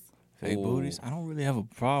booties? Fake Ooh. booties. I don't really have a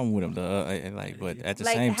problem with them. But at the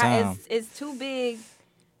Like same time, it's too big.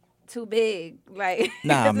 Too big. Like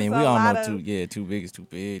nah. I it's mean, just we a all lot know of- too big is too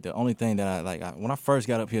big. The only thing that I like, when I first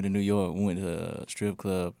got up here to New York, we went to a strip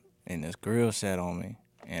club, and this girl sat on me,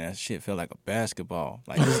 and that shit felt like a basketball.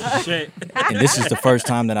 Like, Shit. and this is the first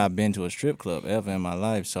time that I've been to a strip club ever in my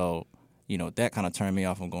life. So, you know, that kind of turned me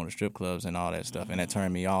off from going to strip clubs and all that stuff, and that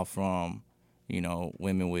turned me off from, you know,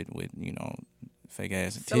 women with you know, fake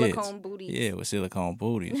ass tits. Silicone booties. Yeah, with silicone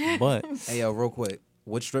booties. But Hey, yo, real quick.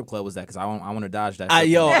 What strip club was that? Because I want to dodge that. I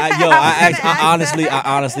strip club. I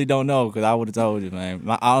honestly don't know because I would have told you, man.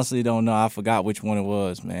 I honestly don't know. I forgot which one it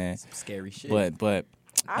was, man. Some scary shit. But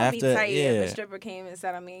I'd be after, tight if yeah. a stripper came and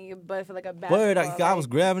sat on me in your butt for like a basketball. Word, I like, was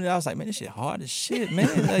grabbing it. I was like, man, this shit hard as shit, man.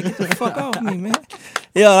 Like, get the fuck off me, man.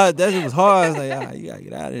 Yeah, that shit was hard. I was like, you gotta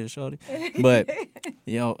get out of here, shorty. But,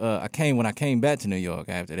 when I came back to New York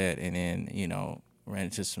after that, and then, you know, ran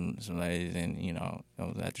into some ladies, and, you know, I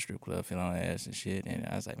was at the strip club feeling on ass and shit, and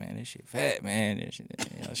I was like, man, this shit fat, man. And she,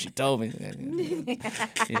 you know, she told me,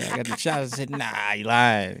 I got the shots. I said, nah, you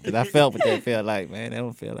lying, because I felt what that felt like, man. They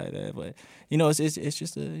don't feel like that, but you know, it's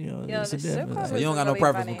just a, you know, Yo, it's a the strip difference. club So you don't got no really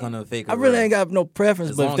preference funny. when kind of fake. I really ain't got no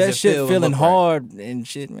preference, As but long if as that it shit feel feeling look right. hard and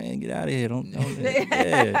shit, man, get out of here. Don't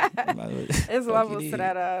yeah. It's levels to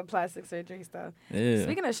that plastic surgery stuff. Yeah.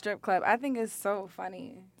 Speaking of strip club, I think it's so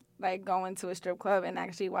funny, like going to a strip club and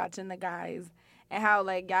actually watching the guys and how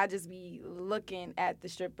like y'all just be looking at the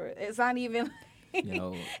stripper. It's not even.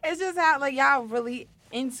 Yo. It's just how like y'all really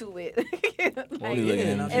into it. Like, you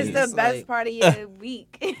looking at it's them the shits? best Like- part of your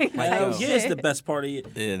week. Like, Like, yo. Yeah, it's the best part of it.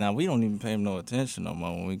 Yeah, now we don't even pay him no attention no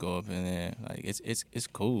more when we go up in there. Like it's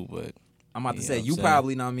cool, but I'm about to You say know what you I'm saying?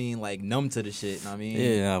 probably know what I mean like numb to the shit. Know what I mean.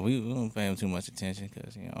 yeah, we don't pay him too much attention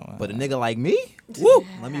because you know. But a nigga like me, woo!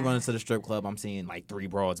 Let me run into the strip club. I'm seeing like 3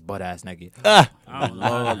 broads butt ass naked. I don't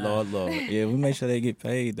know. Lord. yeah, we make sure they get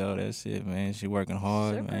paid though. That's it, man. She working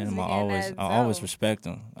hard, Strippers man. be I getting always that always dough. respect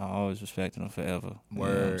them. I always respect them forever. You know what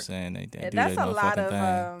I'm Word. saying? They do that's that a lot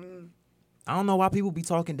motherfucking of thing. I don't know why people be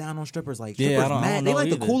talking down on strippers. Like Yeah, strippers, I don't mad. They know like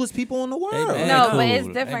the either. coolest people in the world. mad no, cool. but it's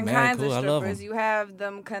They different mad kinds cool. of I love strippers. 'em. You have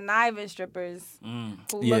them conniving strippers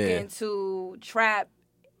who Yeah. looking to trap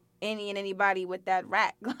any and anybody with that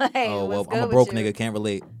rack. Like, Oh well, what's good I'm a with broke you? nigga. Can't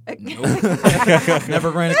relate.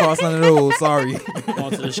 Never ran across none of those. Sorry.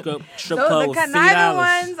 Going to the strip So club the with $50. conniving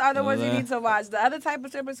ones are the ones you Yeah. need to watch. The other type of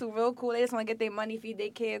strippers who real cool, they just want to get their money, feed their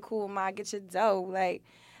kid. Cool, ma, get your dough. Like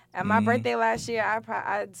at my birthday last year,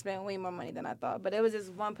 I'd spent way more money than I thought. But it was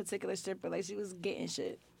just one particular stripper. Like she was getting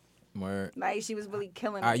shit. Word. Like she was really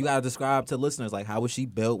killing. All right, it. you gotta describe to listeners like how was she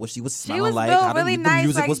built, what she was She smelling was like, built how really the nice.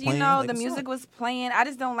 music Like was you playing. know, like, the what's music up? was playing. I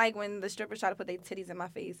just don't like when the strippers try to put their titties in my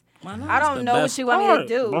face. Why not? I It's don't the know what best she want me part. to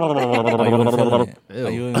do. Are you even feeling it? Ew. Are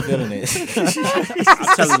you even feeling it?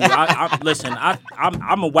 I'm telling you, listen,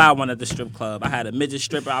 I'm a wild one at the strip club. I had a midget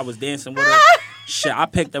stripper. I was dancing with her. Shit, I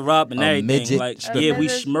picked her up and A everything. midget Like, stripper. yeah, we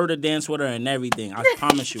murder danced with her and everything. I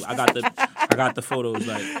promise you, I got the photos.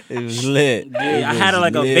 Like, It was lit. yeah, It I had her was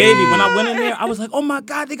like a lit. baby. When I went in there, I was like, oh my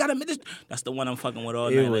god, they got a midget. That's the one I'm fucking with all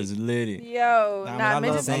night. It Like, was litty. Yo, Nah, nah, I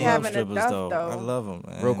midgets love be having strippers enough though. though. I love them,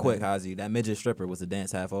 man. Real quick, Hazy, that midget stripper was the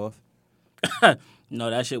dance half off. no,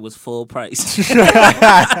 that shit was full price. She's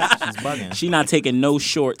bugging. She not taking no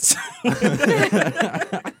shorts.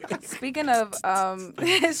 Speaking of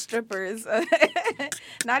strippers,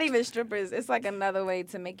 not even strippers, it's like another way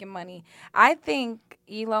to making money. I think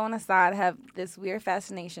Elo and Assad have this weird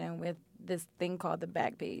fascination with this thing called the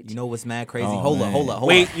back page. You know what's mad crazy? Oh, Hold man. up.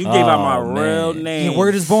 Wait, you gave out my Oh, real man. name. Yeah,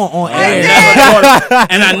 word is born on And I air. never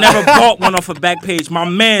bought- and I never bought one off a back page. My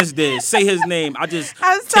man's did. Say his name. I just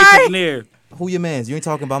I'm take sorry. him there. Who your mans? You ain't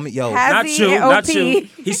talking about me, yo. Has- Not Hazzy you. and Not OP. you.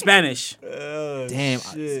 He's Spanish. Damn,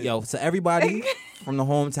 yo. So everybody, from the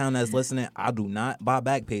hometown that's listening, I do not buy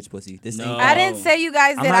Backpage pussy. This No. ain't. I didn't say you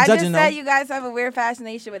guys I'm did. not I just judging, said though. you guys have a weird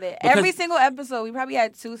fascination with it. Because- Every single episode, we probably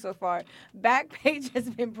had 2 so far. Backpage has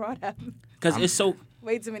been brought up Because it's so.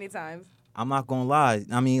 way too many times. I'm not gonna lie.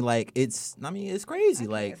 I mean, like it's crazy.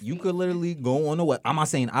 Like you could literally go on the web. I'm not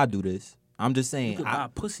saying I do this. I'm just You saying. could buy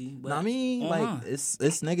pussy. But I mean, like online. it's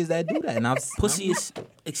niggas that do that, and I've Pussy is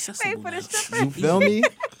accessible. Pay for the now. stripper. You feel me?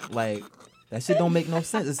 Like that shit don't make no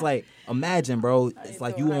sense. It's like imagine, bro. It's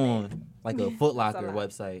like you on like a Foot Locker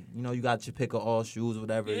website. You know, you got your pick of all shoes,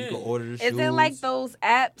 whatever. You can order the shoes. Is it like those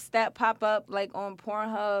apps that pop up like on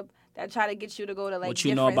Pornhub that try to get you to go to like What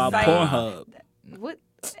you know different about sites? Pornhub? What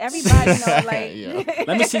everybody know like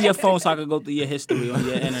Let me see your phone so I can go through your history on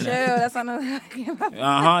your Chill, internet. that's what I'm talking Uh-huh,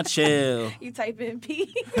 about. chill. You type in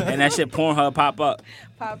P And that shit Pornhub pop up.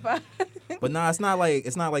 pop up. But nah, it's not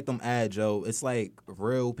like them ads, Joe. It's like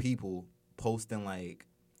real people posting like.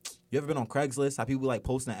 You ever been on Craigslist? How people like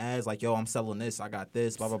posting ads like, "Yo, I'm selling this. I got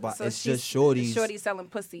this." Blah blah blah. So It's she's- just shorties. Shorty selling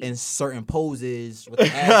pussy. in certain poses with the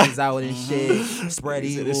asses out and shit, spread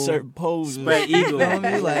He said eagle. a certain pose. Spread eagle. You know what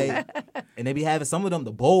I mean? Like, and they be having some of them,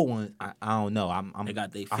 the bold ones. I don't know. They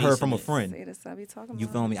got they I face heard from in a it. friend. Say this, I be talking You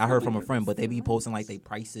about. feel me? I heard from a friend, but they be posting like they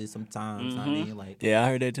prices sometimes. I mean, like, Yeah, I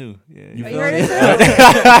heard that too. Yeah, you Oh, feel you heard me?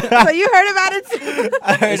 it too? So you heard about it too?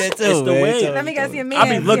 I heard that too. it's the man. way. Tell Let me guess your man.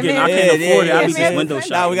 I be looking. I Your can't man. afford it. I yeah, be yeah. just window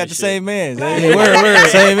shopping. Nah, we got and the shit. same man.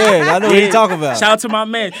 Same man. I know what you talking about. Shout out to my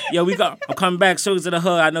man. Yo, I'm coming back soon to the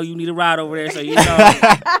hood. I know you need a ride over there, so you know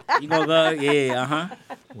you gonna go. Yeah,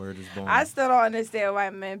 Word is born. I still don't understand why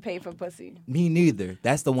men pay for pussy. Me neither.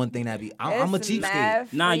 That's the one thing that be. I'm a It's cheapskate.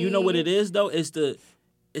 mad Nah, you know what free. it is though. It's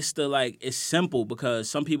the like it's simple because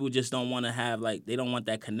some people just don't want to have like they don't want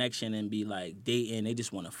that connection and be like dating. They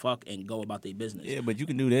just want to fuck and go about their business. Yeah, but you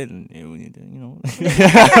can do that,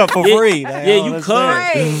 for free. Like, I Yeah, don't you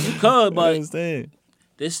understand. could, you could, I but understand.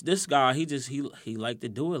 this guy he liked to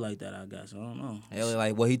do it like that. I guess I don't know. Hell,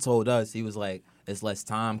 like what he told us, he was like, it's less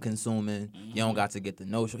time consuming. You don't got to get the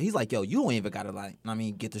notion. He's like, yo, you don't even gotta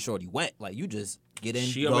get the shorty wet. Like you just get in,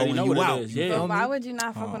 She go, already and know you what it out. is, You yeah. feel me? Why would you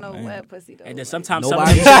not fuck with no man. wet pussy though? And then Like, sometimes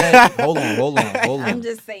Nobody said, hold on. I'm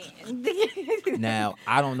just saying. Now,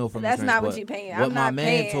 I don't know from That's experience, not what but you paying. What I'm my not man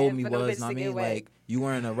paying told me for no was, bitch I to get mean, wet. like, you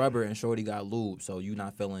wearing a rubber and shorty got lube, so you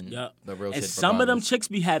not feeling Yep. the real And shit. some of them regardless. chicks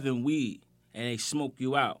be having weed and they smoke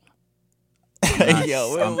you out.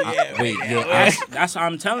 Yo, where we at? Wait, yo, That's what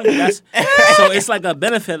I'm telling you. That's so it's like a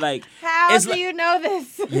benefit. Like How it's do like, you know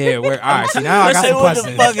this? yeah, we're all right. See, now I got Listen, some What the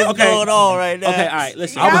questions. fuck is Okay. going on right now? Okay, all right.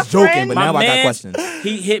 Listen, I was Y'all joking, but friends? now I got man, questions.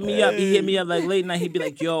 He hit me up. He hit me up like late night. He'd be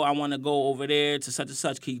like, "Yo, I want to go over there to such and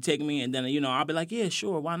such. Can you take me?" And then I'll be like, "Yeah,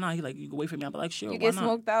 sure. Why not?" He like, "You can wait for me." I'll be like, "Sure. You why get not?"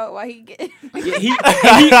 smoked out while he get.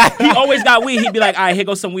 Yeah, he always got weed. He'd be like, "All right, here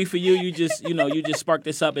goes some weed for you. You just spark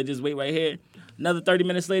this up and just wait right here." Another 30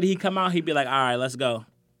 minutes later, he come out. He'd be like, "All right, let's go."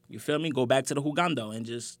 You feel me? Go back to the Hugando and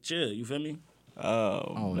just chill. You feel me?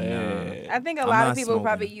 Oh man. I think a I'm lot not of people who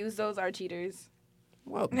probably smoking. use those are cheaters.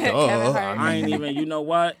 Well, Kevin duh. Hart. I ain't even. You know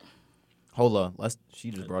what? Hold up. She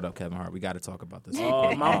just brought up Kevin Hart. We got to talk about this.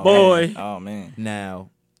 Oh my boy. Oh man. Now,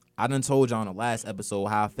 I done told y'all on the last episode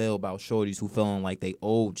how I feel about shorties who feeling like they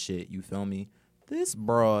old shit. You feel me? This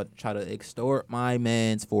broad try to extort my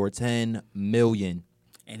mans for $10 million.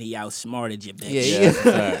 And he outsmarted you, bitch.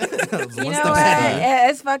 You know what?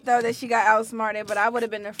 It's fucked up that she got outsmarted, but I would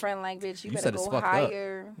have been a friend like, bitch, you You better said it's go fucked up.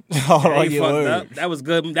 higher. Oh, He your fucked word. up. That was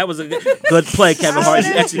good. That was a good play, Kevin Hart.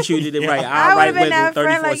 You executed it right. I would right have been that wiggle,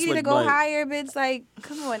 friend 34 like, you need to slick go blade. higher, bitch. Like,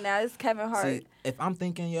 come on now, it's Kevin Hart. See, if I'm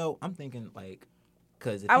thinking, I'm thinking like,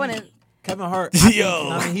 because I wouldn't. Kevin Hart.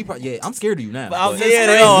 I mean, he probably, I'm scared of you now. I'm but-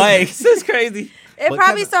 hey. This is crazy. It But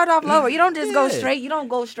probably Kevin- start off lower. You don't just go Yeah. straight. You don't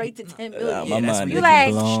go straight to 10 million. My that's mind what You is like,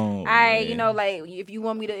 blown. like if you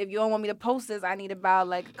don't want me to post this, I need about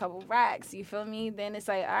like a couple racks. You feel me? Then it's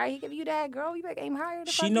like, all right, he give you that, girl. You better aim higher.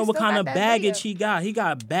 The She fuck, know you what still kind got of that baggage video. he got. He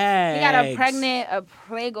got bags. He got a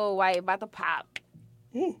Prego wife about to pop.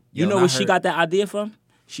 You Yo, know not where she her. got that idea from?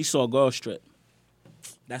 She saw a girl strip.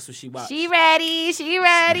 That's what she watched. She ready. She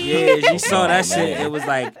ready. Yeah, she saw that Oh, shit. man. It was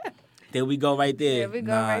like, there we go right there. There we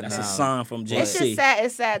go right That's there. a song from It's JC. just sad.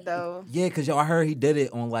 It's sad though. Yeah, because I heard he did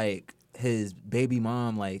it on like his baby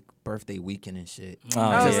mom like birthday weekend and shit. Oh, Oh,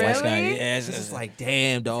 yeah, that's really? kinda- yeah, It's just like,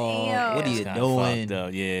 damn, dog. Damn. What are It's you kinda doing? fucked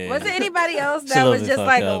up, yeah. Was there anybody else It's a that little was bit just fucked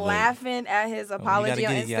like up, but- laughing at his apology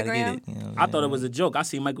on You gotta Instagram? get it. You know what I I'm thought it saying? was a joke. I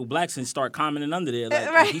seen Michael Blackson start commenting under there. Like,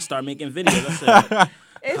 Right. he started making videos. I said,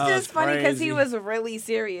 It's That was just funny because he crazy. was really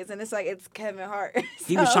serious, and it's like it's Kevin Hart.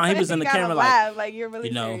 He was So trying- he was in you the gotta camera like, laugh, like you're really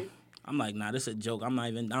you know, serious. I'm like, nah, this a joke. I'm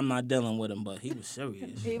not dealing with him, but he was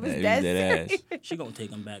serious. He was Yeah, dead he dead serious. She gonna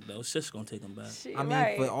take him back though. Sis gonna take him back. I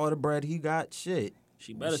mean, for all the bread he got, shit.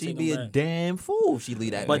 She better She'd take be him a back. damn fool if she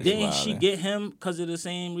leave that. But nigga. didn't she get him because of the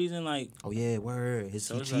same reason? Like, Oh yeah, word. He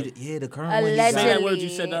So it's cheated. like- Yeah, the current one. He say got. that word you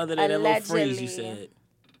said the other day. That little phrase you Allegedly. said.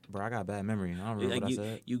 Bro, I got bad memory. I don't remember Like what I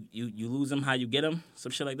said. you lose him how you get him.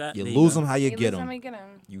 Some shit like that. You There lose go. him how you He get lose him. him, get him.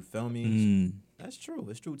 You feel me? Mm. That's true.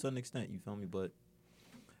 It's true to an extent. You feel me? But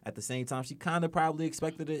at the same time, she kind of probably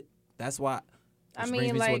expected it. That's why. I Which mean,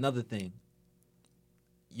 brings me to like- another thing.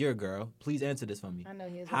 You're a girl. Please answer this for me. I know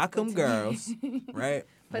he is. How come girls, right?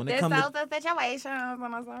 Put When this it come out to the situations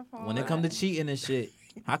on our cell phone. when it come to cheating and shit,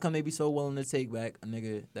 how come they be so willing to take back a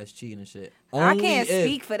nigga that's cheating and shit? I can't if-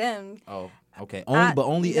 speak for them. Oh, okay.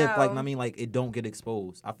 Only if like no. I mean like it don't get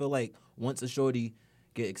exposed. I feel like once a shorty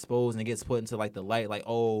get exposed and it gets put into like the light, like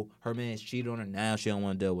oh her man's cheated on her, now she don't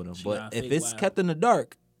want to deal with him. She But not if fake it's wild. kept in the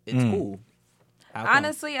dark, it's cool. How come?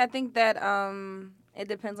 Honestly, I think that it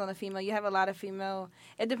depends on the female. You have a lot of female.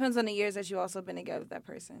 It depends on the years that you also been together with that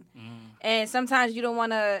person. And sometimes you don't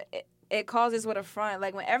want to. It causes with a front.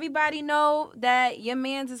 Like when everybody know that your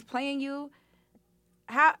man's is playing you.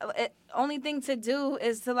 Only thing to do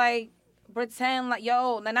is to like pretend like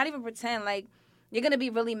not even pretend like. You're gonna be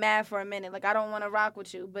really mad for a minute. Like I don't want to rock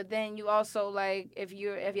with you, but then you also like if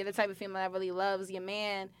you're the type of female that really loves your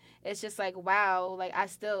man, it's just like wow, like I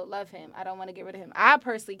still love him. I don't want to get rid of him. I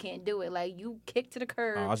personally can't do it. Like you kick to the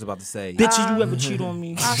curb. Oh, I was about to say. Bitch, you ever cheat on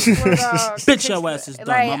me? I swear to God, Bitch, your ass is done.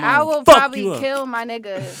 like My I mom will fuck probably you up. kill my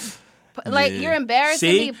nigga. Like Yeah. you're embarrassing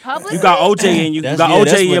See, me publicly. you got OJ in you. You That's, got yeah, OJ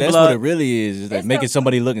that's in what, your that's what it blood. really is like It's making the-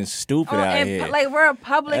 somebody looking stupid out and, here. like we're a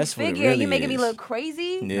public That's what it figure. really you making me is. look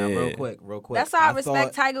crazy. Yeah. Now, real quick. That's how I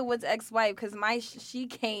respect thought- Tiger Woods' ex-wife because she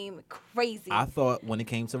came crazy. I thought when it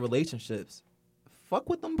came to relationships, fuck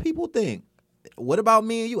what them people think. What about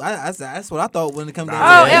me and you? That's what I thought when it comes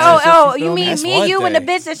to You mean That's me and one you and the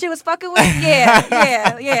thing. bitch that she was fucking with? Yeah, All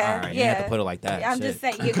right, you have yeah. to put it like that. I'm Shit. just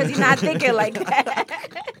saying because you're not thinking like that.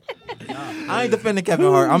 I ain't defending Kevin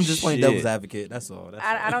Hart. I'm just playing Shit. devil's advocate. That's all. That's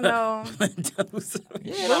all. I don't know.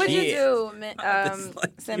 What would you do,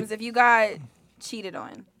 Sims, if you got cheated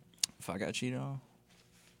on? If I got cheated on?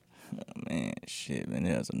 Oh, man, shit, man.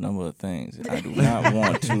 There's a number of things that I do not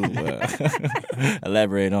want to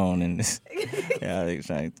elaborate on in this. Yeah, they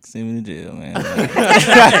trying to send me to jail, man.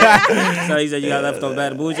 So he said you got left on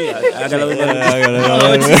bad bougie. I got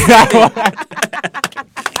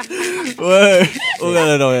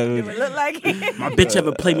Look like my bitch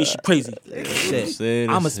ever play me. She crazy. Shit.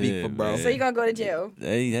 I'ma speak for bro. So you gonna go to jail?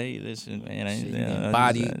 Hey, listen, man. I ain't Getting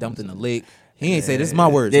body dumped in the lake. He ain't say this is my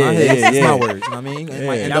words. Yeah, not his. yeah, This is yeah. my words. You know what I mean? It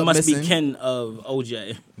might end Y'all up must be missing. Ken of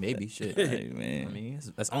OJ. Maybe shit. Hey, man. I mean,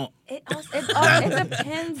 that's on. It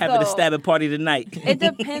depends Having a though. stabbing party tonight. It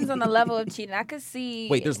depends on the level of cheating. I could see.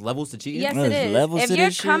 Wait, there's levels to cheating. Yes, No, it there's is. levels If to you're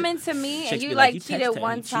this shit? coming to me Chicks and be you like, like you cheated text her,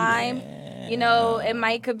 one you cheated. time, you know, it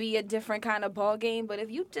might could be a different kind of ball game. But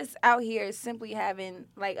if you just out here simply having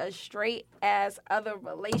like a straight ass other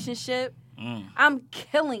relationship, I'm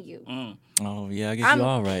killing you. Oh, yeah, I guess I'm you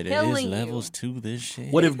all right. There is killing you. levels to this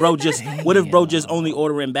shit. What if bro just only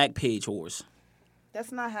ordering back page whores?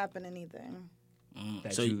 That's not happening either.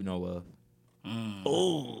 That So you know of.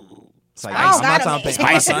 Oh, It's like, I don't I'm not gotta trying to be-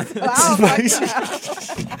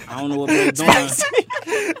 pay I don't know what bro doing.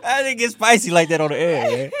 I didn't get spicy like that on the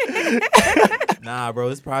air, man. Nah, bro,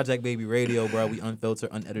 it's Project Baby Radio, bro. We unfiltered,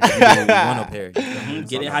 unedited. We do what we want up here.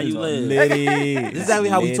 Get it how you live. This is exactly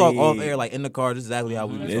how we talk off air, like in the car. This is exactly how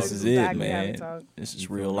we be This talking. is exactly it, how we man. talk. This is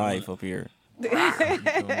real life up here. You feel me?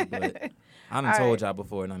 But I done told y'all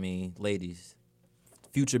before, and I mean, ladies,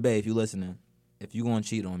 future bae, if you listening, if you gonna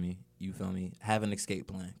cheat on me, you feel me, have an escape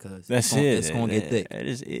plan, cause That's it's gonna get thick That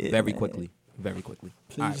is it. very man. quickly, very quickly.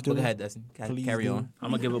 Please All right, do. go ahead, Dustin. Please Carry do. on. I'm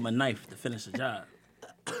gonna give him a knife to finish the job.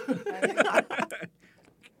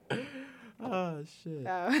 Oh shit.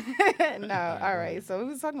 No, all right. So we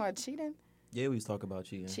was talking about cheating. Yeah, we was talking about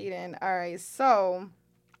cheating. Cheating. All right. So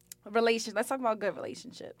let's talk about good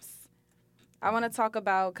relationships. I want to talk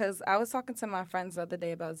about because I was talking to my friends the other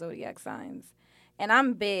day about zodiac signs, and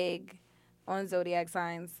I'm big on zodiac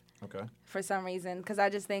signs Okay. for some reason because I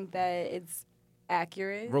just think that it's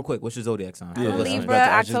accurate. Real quick, what's your zodiac sign? Yeah, For the listen. listeners. Libra,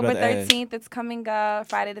 I was just October about to ask. 13th. It's coming up.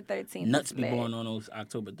 Friday the 13th. Nuts It's be lit. born on those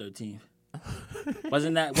October 13th.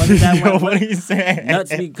 Wasn't that one? What are you saying?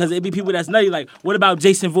 Nuts because it be people that's nutty. Like, what about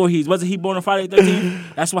Jason Voorhees? Wasn't he born on Friday the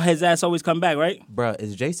 13th? That's why his ass always come back, right? Bruh,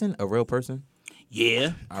 is Jason a real person?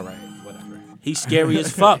 Yeah. All right, whatever. He's scary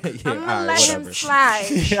as fuck. I'm gonna let him slide.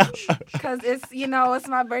 Cause it's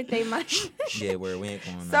my birthday month. Yeah, we ain't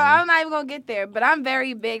going. So I'm not even gonna get there. But I'm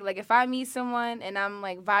very big. Like if I meet someone and I'm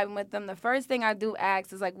like vibing with them, the first thing I do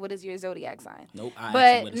ask is like, what is your zodiac sign? Nope.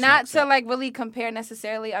 But not to like really compare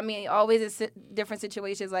necessarily. I mean, always it's different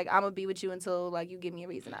situations. Like I'm gonna be with you until like you give me a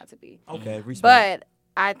reason not to be. Okay, respect. But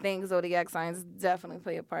I think zodiac signs definitely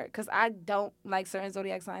play a part because I don't like certain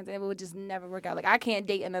zodiac signs and it would just never work out. Like I can't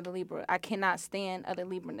date another Libra. I cannot stand other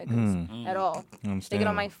Libra niggas at all. They get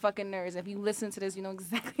on my fucking nerves. If you listen to this, you know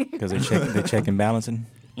exactly. Because they're checking balancing.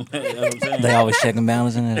 That's what I'm saying. They always checking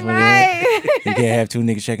balancing. That's what it Right. is. You can't have two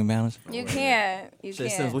niggas checking balancing. You can't. You Shit,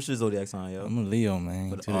 Sims, can't. what's your zodiac sign, yo? I'm a Leo,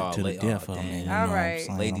 man. To the death of me. You know All what I'm right.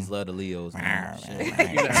 saying? Ladies love the Leos. Man.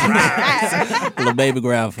 Shit. Little baby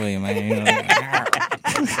growl for you, man. You know?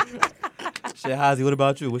 Shit, Hazy, what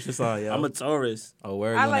about you? What's your sign, yo? I'm a Taurus. Oh,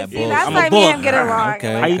 where I you like on that see bullshit? that's I'm a like me bull. and get along.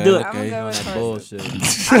 Okay, How you do it? I'm You good on with that Taurus.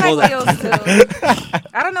 bullshit. I like Leos too.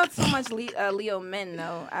 I don't know too much Leo men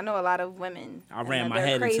though. I know a lot of women. I ran and my they're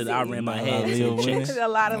head crazy. into Leo the women? chicks. A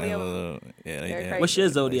lot of Leo. Yeah, They're they crazy. What's your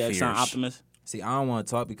zodiac sign, fierce. Optimus? See, I don't want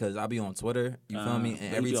to talk because I be on Twitter. You feel me?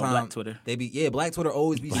 And you every be on time Black Twitter. they be Black Twitter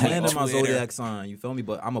always be Black slandering my Twitter. zodiac sign. You feel me?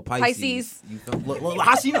 But I'm a Pisces. Pisces. You feel look,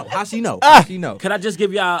 how she know? How she know? How she know? Could I just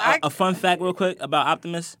give y'all a fun fact real quick about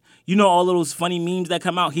Optimus? You know all of those funny memes that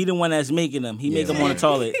come out? He the one that's making them. He make them on the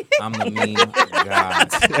toilet. I'm the meme god.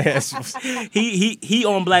 He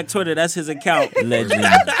on Black Twitter. That's his account.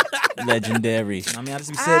 Legendary. I mean, I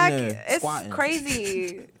just be sitting there It's squatting.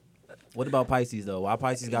 crazy. What about Pisces though? Why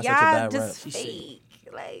Pisces got such a Y'all bad rep? just fake.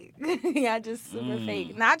 Like y'all just super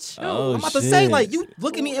fake. Not true. Oh, I'm about to shit. say, like, you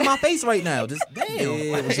looking me in my face right now. Just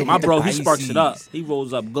damn. My bro, he sparks it up. He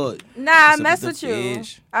rolls up good. Nah, I up mess with with the you.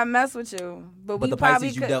 fish? I mess with you. But But we the probably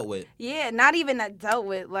Pisces you could, dealt with. Yeah, not even that dealt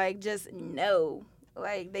with. Like just no.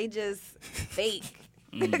 Like they just fake.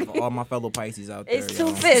 For all my fellow Pisces out there. It's two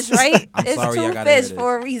y'all. fish, right? I'm It's sorry, I two gotta hear fish this.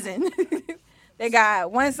 for a reason. They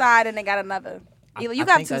got one side and they got another. You I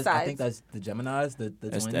got think two I sides. think that's the Geminis. The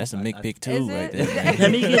That's twins. a big pick Is too, right it? there.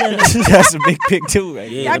 Let me get a, That's a big pick too,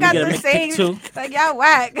 right yeah, Y'all let me got get a the McPick same. too. Like y'all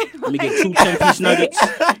whack. Let me get two 10-piece nuggets.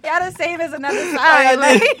 Y'all the same as another side.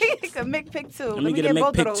 Like a McPick too. Let me get a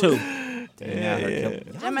both of McPick those. too.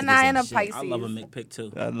 Gemini and a Shit. Pisces. I love a McPick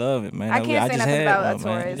too. I love it, man. I can't say just nothing had about a one,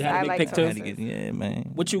 man. Taurus. You had a I big like pick too? I had to Tauruses. get, yeah,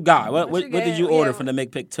 man. What you got? What you did you get? order Yeah. for the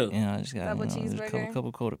McPick too? Yeah, I just got Double just cheeseburger? a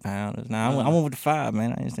couple quarter pounders. Nah, I went with the $5,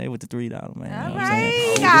 man. I didn't stay with the $3, man. All You know what I'm right,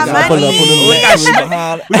 saying? got Gotta pull up money. on the We got little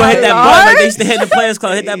behind. We gonna hit that Lord. button like they used to hit in the Players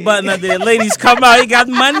Club. Hit that button up there. Ladies, come out. He got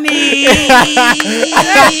money.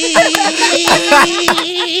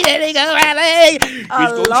 There they go, Riley. A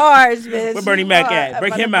large bitch. Where Bernie You Mac know, at? a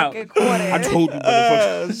Bring him out. motherfucking quarter. I told you,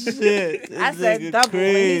 motherfucker. Shit. I said double,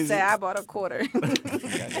 and he said I bought a quarter.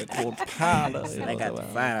 Quarter pounder. I got the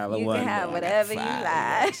 $5 You one. can have whatever you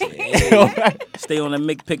like. Stay on the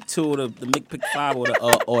McPick 2 or the McPick 5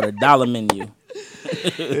 or the dollar menu.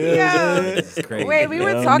 Yo. Crazy. Wait, we were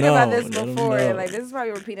Let 'em talking about know. this Let 'em before. know. Like this is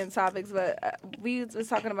probably repeating topics, but we was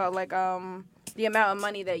talking about like the amount of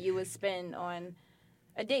money that you would spend on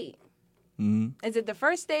a date. Mm-hmm. Is it the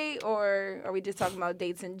first date, or are we just talking about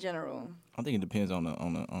dates in general? I think it depends on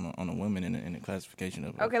the women and the classification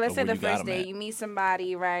of. Okay, let's of say where the you got first 'em date. at. You meet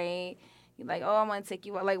somebody, right? You're like, oh, I want to take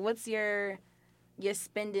you out. Like, what's your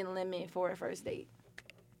spending limit for a first date?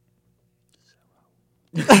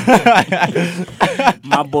 My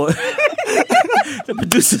boy, the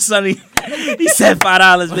producer Sonny, he said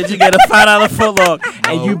 $5, bitch. You get a $5 footlong,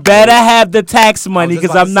 and you better have the tax money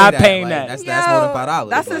because I'm not paying that. That's more than $5.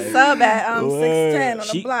 That's a like. sub at 610 on the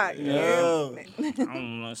She- block. I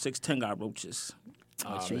don't know, 6'10" got roaches.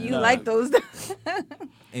 You like those?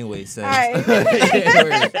 Anyway, so All right. I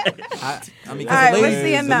mean, All right, because what's the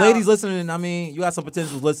the amount? ladies listening, I mean, you got some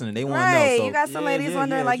potentials listening. They want to know. Right, So you got some ladies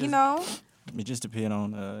wondering, like, you know, It just depends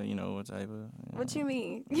on what type of. what you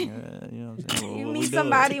mean? You know what I'm saying? You What we meet do.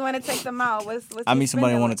 somebody, want to take them out. What's I your meet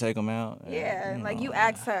somebody spending want limit? to take them out. Yeah, like you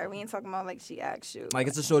asked her. We ain't talking about like she asked you. like,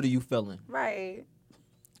 it's a shorty you feeling. Right.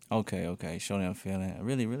 Okay. Show them feeling.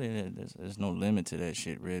 Really, there's no limit to that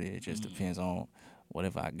shit. Really, it just depends on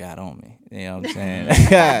whatever I got on me. You know what I'm saying?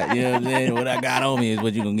 You know what I'm saying? What I got on me is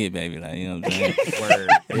what you gonna get, baby. Like, you know what I'm saying? Word.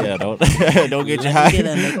 Yeah, don't get your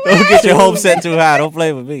don't get your hopes set too high. Don't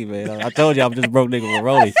play with me, man. I told you I'm just broke nigga with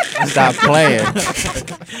Rolly. Stop playing.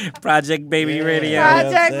 Project Baby Radio.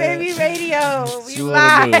 Project Baby Radio. We What you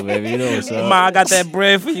wanna do, live. baby? You know what's up. Ma, I got that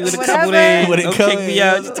bread for you in a couple Whatever. days. When it Don't come kick me in.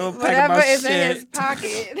 out. Just throw a pack of Whatever my is in shit. his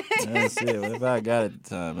pocket. That's it. Whatever I got at the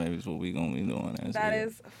time, maybe is what we gonna be doing. That's That it.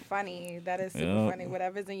 is funny. That is super Yeah. funny. money,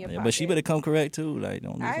 whatever's in your Yeah, pocket. but she better come correct too. Like,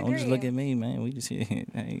 don't just look agree. at me, man. We just here.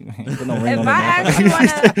 Hey, man, put no ring If on I that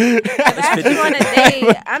ask you on a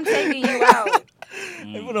date, I'm taking you out.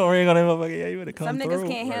 motherfucker. Put no ring on that motherfucker. Yeah, you better come Some through. niggas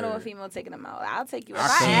can't handle a female taking them out. I'll take you. If I I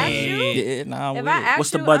ask can't. you, Yeah, nah, I'm if with I it. ask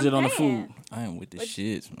What's the you, budget I'm on the paying. food? I ain't with the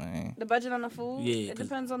shits, man. The budget on the food? Yeah, It 'cause-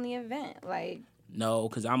 depends on the event. Like, No,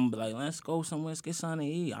 because I'm like, let's go somewhere, let's get something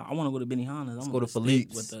to eat. I want to go to Benihana's. Let's go to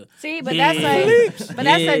Philippe's. With the, see, but Yeah. that's like, but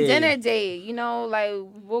that's a Yeah. dinner date. You know, like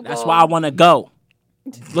we'll go. That's why I want to go.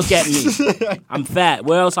 Look at me. I'm fat.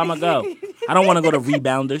 Where else I'm going to go? I don't want to go to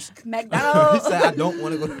Rebounders. McDonald's. Say I don't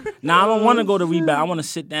want to go. Nah, I don't want to go to Rebound. I want to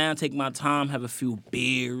sit down, take my time, have a few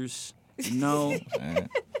beers, you know,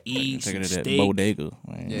 eat Take some it to that steak. bodega.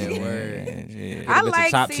 Man. Yeah, word. Yeah. I Get some like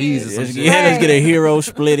chopped seeing- cheese or some Let's shit. get, let's get a hero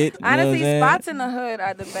split it. You know what I'm Honestly, saying? spots in the hood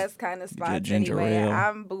are the best kind of spots ginger anyway.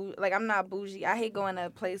 ale. I'm not bougie. I hate going to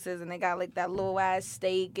places and they got like that little ass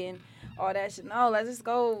steak and all that shit. No, let's just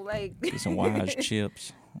go like Get some Wise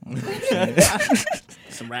chips.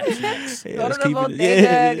 Some rat snacks. Yeah, go let's to the keep it- bodega,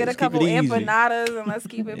 yeah, get a let's keep couple it easy. empanadas and let's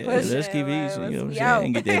keep it Yeah, pushing. let's keep it like, easy. You know let's what I'm be saying?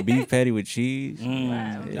 out. Get that beef patty with cheese. Mm,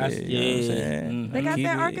 Yeah, that's, you know what I'm saying? Mhm. They got keep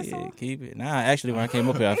that it, Arkansas? Keep it. Nah, actually, when I came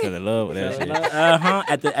up here, I fell in love with that shit.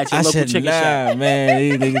 At your I local said, chicken nah, shack. man,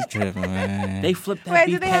 these niggas tripping, man. They flip that Wait,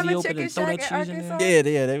 do beef they have patty a open chicken and throw that shack in cheese in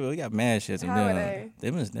there. Arkansas? We got mad shit. How are they?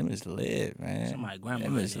 Them is lit, man. Somebody grandma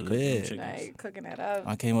Them in is there cooking them lit. chickens. Like cooking that up.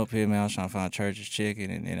 I came up here, man. I was trying to find Church's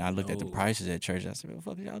chicken, and I looked at the No. prices at Church. I said, "What the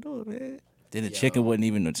fuck is y'all doing, man?" Then the chicken wasn't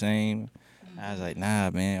even the same. I was like, "Nah,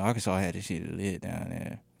 man. Arkansas had this shit lit down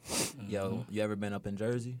there." Yo, you ever been up in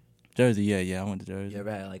Jersey? Jersey, yeah, I went to Jersey. You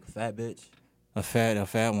ever had like a fat bitch? A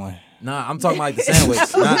fat one. Nah, I'm talking like the sandwich.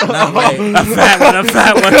 not like A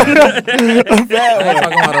fat one. I ain't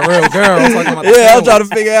talking about a real girl. I'm talking about the Yeah, I'm sandwich. trying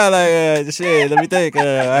to figure out like shit. Let me think. I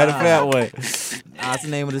had a fat one. That's the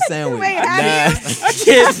name of the sandwich. Wait, Nah, I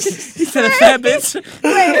can't. He said a fat bitch.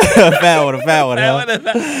 a fat one, huh?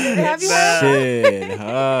 have you had? Shit.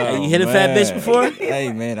 Hey, you hit a fat bitch before?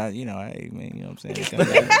 Hey man, you know what I'm saying.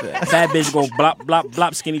 Fat bitch go blop, blop,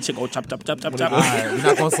 blop. Skinny chick go chop, chop, chop, chop, All chop. right, we're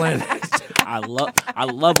not gonna slam that. I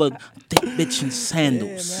love a thick bitch in Yeah,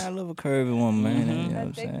 sandals. man, I love a curvy one, man. You know what A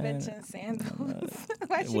I'm thick saying? bitch in sandals.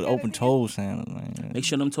 Why she With gotta open be- toe sandals, man. Make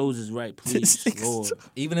sure them toes is right, please. Lord.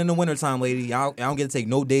 Even in the wintertime, lady, I don't get to take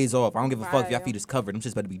no days off. I don't give a fuck if your Right. feet is covered. Them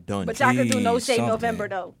shit's better be done. But y'all can do no Please, shade something. November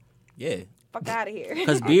though. yeah. Fuck out of here.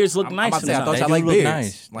 Because beards look I'm nice about to say, I thought sometimes. y'all They like do look beards.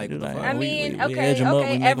 nice. Like, They do what the like- fuck? I we mean, edge 'em up, we okay.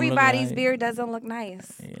 make 'em look Everybody's right. beard doesn't look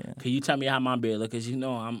nice. Yeah. Can you tell me how my beard look? Because you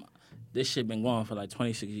know this shit been going for like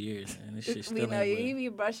 26 years. And this shit We still know ain't you with. be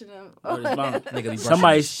brushing them. Word is bond. Nigga be brushing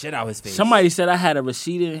Somebody- the shit out his face. Somebody said I had a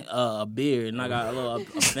receding beard, and I got a little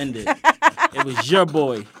offended. It was your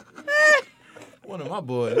boy. One of my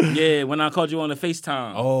boys. Yeah, when I called you on the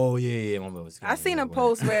FaceTime. Oh yeah, my boy was I seen a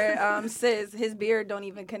post where says his beard don't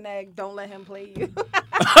even connect. Don't let him play you.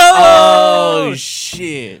 Oh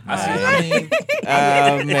shit! I mean,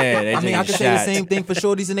 Oh man, I can say the same thing for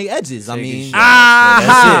shorties and their edges. I mean, Ah,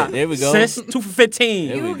 That's it. There we go. Sis, 2 for 15.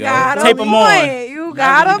 There we You go. got a Tape 'em on. point. You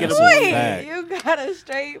got a get a point. fact. You got a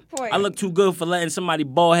straight point. I look too good for letting somebody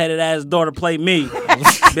bald-headed ass daughter play me,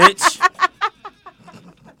 bitch.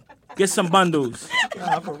 Get some bundles.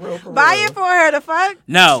 Buy it for her. The fuck?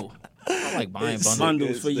 No. I like buying bundles.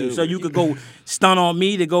 Bundles for you. So you could go stun on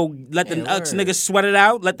me to go let the Yeah, Ux word. niggas sweat it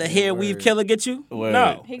out, let the hair weave word. killer get you? Word.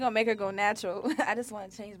 No. He gonna make her go natural. I just want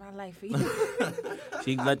to change my life for you.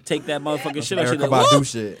 She take that motherfucking shit out. She Erykah like, Badu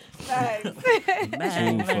shit.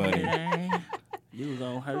 man, Too funny. you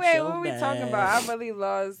gonna hurt Wait, your what were we bad. talking about? I really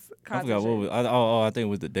lost I forgot what was. I think it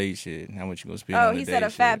was the date shit. How much you gonna spend? Oh, on he the said date a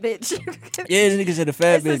fat shit. bitch. Yeah, this nigga said a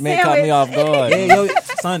fat It's a bitch. Man, caught me sandwich. off guard. Yeah, yo,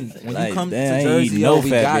 son, when Like, you come damn, I to ain't Jersey, eating yo, no we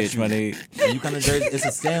fat got bitch, you. my nigga. When you come to Jersey, it's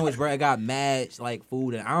a sandwich, bro. It got mad like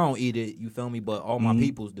food, and I don't eat it. You feel me? But all my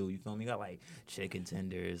peoples do. You feel me? Got like chicken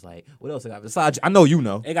tenders. Like what else I got? Besides, I know you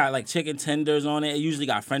know. It got like chicken tenders on it. It usually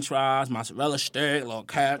got French fries, mozzarella stick, little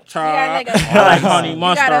ketchup, got, like, like honey You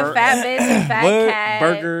got a mustard, fat bitch, a fat Word. cat.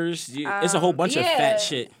 burgers. It's a whole bunch of yeah. fat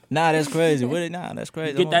shit. Nah, that's crazy. What? Nah, that's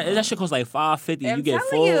crazy. Get that shit costs like $5.50. I'm You get telling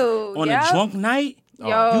full you, on yeah. a drunk night. Yo,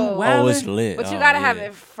 You Oh, it's wildin'. lit. but you Oh, gotta yeah. have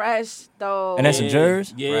it fresh though. And that's in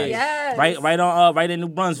Jersey? Yeah, Right. Yes. right in New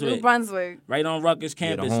Brunswick. New Brunswick. Right on Rutgers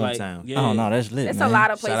campus. Like, hometown. yeah. Oh no, that's lit. It's man. a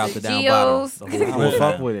lot of Shout out to places. Down Geo's. Bottom. The whole I'm gonna hood,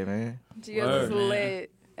 fuck man. with it, man. Geo's is Word, man.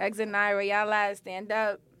 lit. Exit Naira, y'all live, stand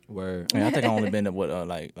up. Word. I think I only been to what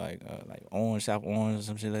like Orange, South Orange, or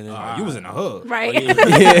some shit like that. You was in the hood. Right.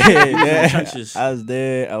 yeah, Trenches. I was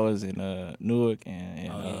there. I was in Newark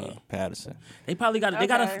and Patterson. They probably got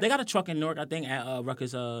Okay. they got a truck in Newark, I think, at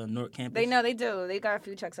Rutgers Newark campus. They do. They got a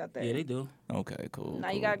few trucks out there. Yeah, they do. Okay, cool.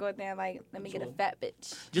 Now you gotta go out there and like, let me get a fat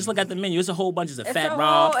bitch. Just look at the menu. It's a whole bunch of It's Fat a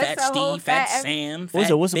Rob, whole- Fat it's a whole Steve, Fat fat- Sam. What's Fat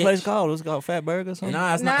the place bitch. called? What's it called? Fat Burger or something?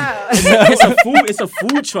 Nah, it's not. No. It's a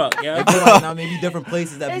food truck, yeah. Now maybe different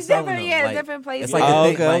places that be It's selling different, them. yeah, Like, different places. It's like Oh, the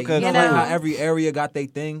thing, okay, like, okay, you know, cool. like how every area got their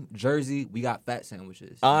thing. Jersey, we got fat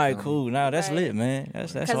sandwiches. All right, You feel me? cool. Nah, that's Right. lit, man.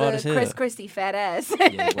 That's hard Because as of hell. Chris Christie fat ass. word,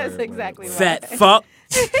 That's word, exactly word. why. Fat fuck.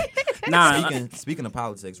 Nah, Speaking of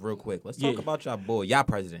politics, real quick, let's talk Yeah. about y'all boy, y'all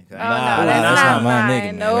president. Oh, Nah, no, that's not my mine. nigga,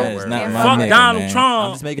 man. Nope. That is not Can't my fuck nigga, Donald man. Trump.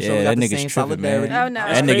 I'm just making sure we Yeah, got that the nigga's same tripping, man. solidarity. Oh, no.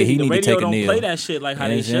 That's That nigga, crazy. he The need to radio take a don't kneel. play that shit like how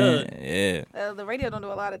they You know what I'm should. saying? Yeah. The radio don't do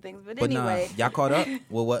a lot of things, but But anyway. nah, y'all caught up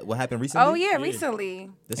with what happened recently? Oh yeah, recently.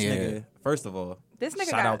 This Yeah. nigga, first of all, This nigga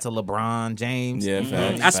shout got out to LeBron James. Yeah,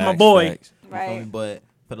 facts, That's my facts, boy. facts. You feel me? right. But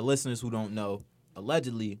for the listeners who don't know,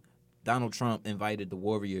 allegedly, Donald Trump invited the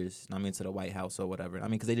Warriors, to the White House or whatever.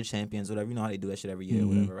 Because they the champions, whatever. You know how they do that shit every year,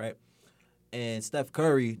 whatever, right? And Steph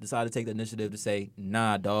Curry decided to take the initiative to say,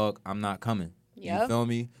 nah, dog, I'm not coming. You Yep. feel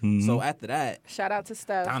me? So after that, Shout out to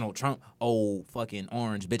Steph. Donald Trump, old fucking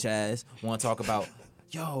orange bitch ass, want to talk about,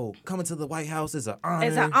 yo, coming to the White House is an honor.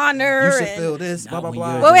 It's an honor. You should and- feel this, blah, blah, when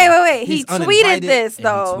blah. you're- Wait. He He's tweeted uninvited, this and he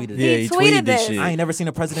though. tweeted Yeah, it. he tweeted this this. shit. I ain't never seen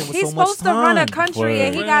a president with He's so much supposed to time. run a country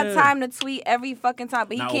and he got Word. time to tweet every fucking time,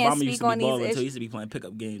 but he Nah, can't Obama used speak to be on these balling until he issues. used to be playing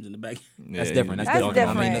pickup games in the back. That's Yeah, different. That's the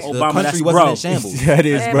different. country Obama, wasn't that's in bro. shambles. That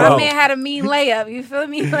is, And bro. my man had a mean layup. You feel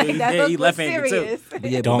me? Like that Yeah, he look was left-handed, too. serious. But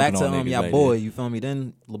yeah, but Dunking back to on niggas y'all like boy, that. you feel me?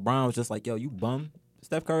 Then LeBron was just like, yo, you bum.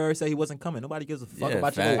 Steph Curry already said he wasn't coming. Nobody gives a fuck Yeah,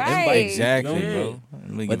 about your facts. little Right. invite. Exactly, Yeah. bro. I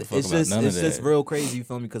don't give But a fuck it's about just none it's of just that. real crazy, you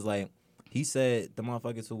feel me? Because like he said the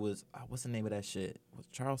motherfuckers who was what's the name of that shit? Was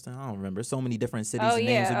it Charleston? I don't remember. So many different cities Oh, and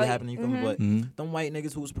yeah. names that Oh, be happening, you feel me? But Mhm. them white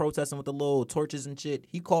niggas who was protesting with the little torches and shit,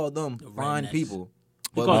 he called them fine rednecks. people. He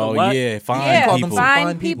But called Oh them what? yeah, fine Yeah, he called them people. some Fine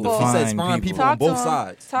fine people. people. He said Fine fine people. people on Talk to both him.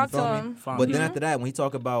 sides. Talk you feel to me? him. Fine But people. then after that, when he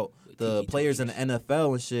talk about the players in the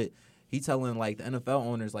NFL and shit, he telling like the NFL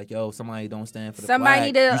owners like, yo, somebody don't stand for the Somebody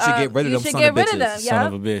flag. need to, you should get rid of you them should son get of rid of bitches. them, Son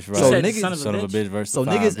of a bitch, right? So said niggas- son of a bitch? versus So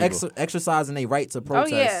the fine niggas people. exercising their right to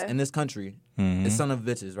protest yeah. in this country Mhm. is son of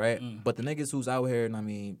bitches, right? But the niggas who's out here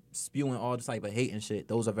and spewing all this type of hate and shit,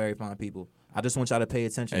 those are very fine people. I just want y'all to pay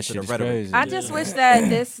attention That to shit the is rhetoric. crazy. I just wish that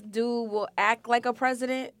this dude will act like a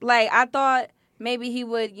president. Like I thought maybe he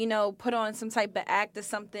would, put on some type of act or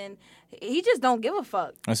something. He just don't give a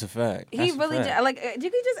fuck. That's a fact. He That's a really fact. you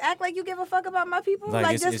could just act like you give a fuck about my people, Like,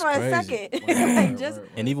 like it's- just it's for a crazy. second, like just.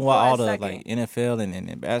 And even while for a all the second. like NFL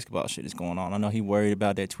and basketball shit is going on, I know he worried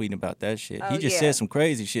about that, tweeting about that shit. Oh, he just yeah. said some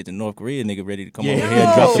crazy shit to North Korea nigga ready to come Yeah. over here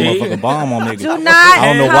and drop the No. motherfucking bomb on niggas. Do not I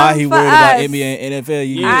don't know why come he for worried about us. NBA and NFL.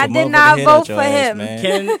 You I get did your not motherfucking head vote out your for ass, him. man.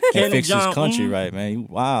 Ken And fix his Jong-un. country right, man. You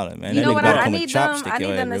wild, man. You That know nigga what? better I come need and them. chopstick I need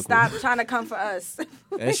your them to ass real quick. stop trying to come for us.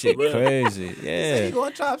 That shit crazy. Yeah.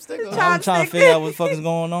 going chopstick. I'm trying to figure out what the fuck is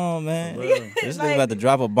going on, man. This nigga about to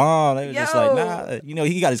drop a bomb. They was just like, Yo. nah.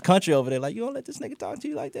 He got his country over there. Like, you don't let this nigga talk to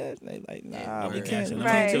you like that. They like, nah, Yeah, we word. can't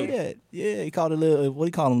Right. do that. Yeah, he called it what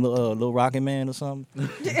he call him, little Rocket Man or something.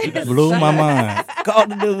 Blew my mind. Called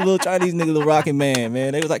the little Chinese nigga little Rocket Man,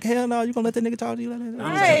 man. They was like, hell no, you gonna let that nigga talk to you like that?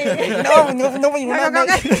 Right. No, you're not.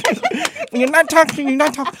 When you're not talking, you're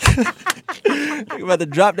not talking. You about to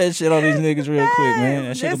drop that shit on these niggas real quick, man.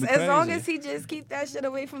 That shit gonna Just be as crazy. long as he just keep that shit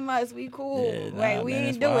away from us, we cool. Yeah, nah, like we man,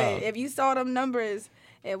 ain't that's do wild. it. If you saw them numbers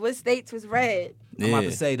and what states was red, I'm about Yeah.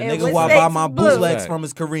 to say the And nigga what who I buy states my is blue? bootlegs from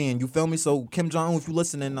is Korean. You feel me? So Kim Jong Un, if you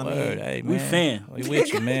listening, Word, hey, We man. fan. We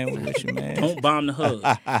with you, man. We with you, man. Don't bomb the hood.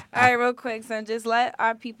 all right, real quick, son, just let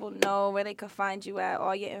our people know where they could find you at,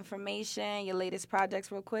 all your information, your latest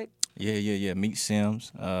projects, real quick. Yeah. Meet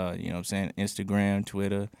Sims. You know what I'm saying? Instagram,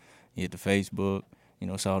 Twitter, you hit the Facebook.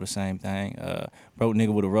 It's all the same thing. Broke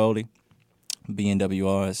Nigga with a Rollie.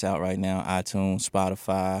 BNWR. It's out right now. iTunes,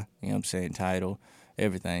 Spotify. You know what I'm saying? Tidal.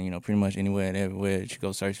 Everything. Pretty much anywhere and everywhere that you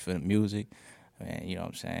go search for the music. And you know what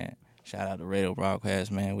I'm saying? Shout out to Radio Broadcast,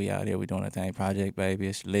 man. We out here. We doing our thing. Project Baby.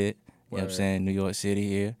 It's lit. You know what I'm saying? New York City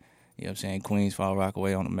here. You know what I'm saying? Queens, Fall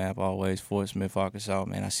Rockaway on the map always. Fort Smith, Arkansas,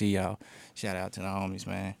 man. I see y'all. Shout out to the homies,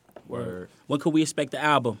 man. Word. When could we expect the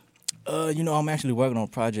album? I'm actually working on a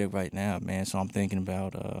project right now, man. So I'm thinking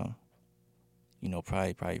about,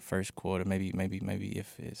 probably first quarter, maybe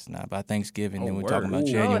if it's not by Thanksgiving, then we're talking about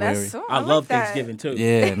Ooh. January. Oh, that's so. I like love that. Thanksgiving too.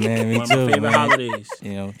 Yeah, man, me One of too. my favorite man. holidays.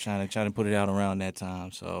 Trying to put it out around that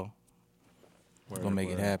time. So we're gonna make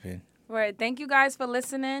it happen. Right. Thank you guys for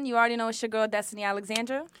listening. You already know it's your girl, Destiny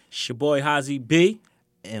Alexandra. It's your boy Hazy B.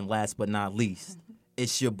 And last but not least,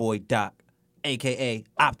 it's your boy Doc, a.k.a.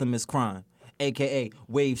 Optimus Prime, a.k.a.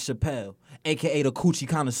 Wave Chappelle, a.k.a. the Coochie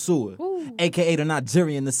Connoisseur, a.k.a. the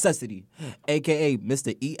Nigerian Necessity, a.k.a.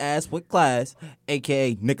 Mr. Eat-Ass with Class,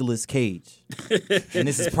 a.k.a. Nicolas Cage. And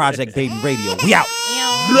this is Project Baby Radio. We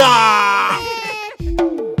out.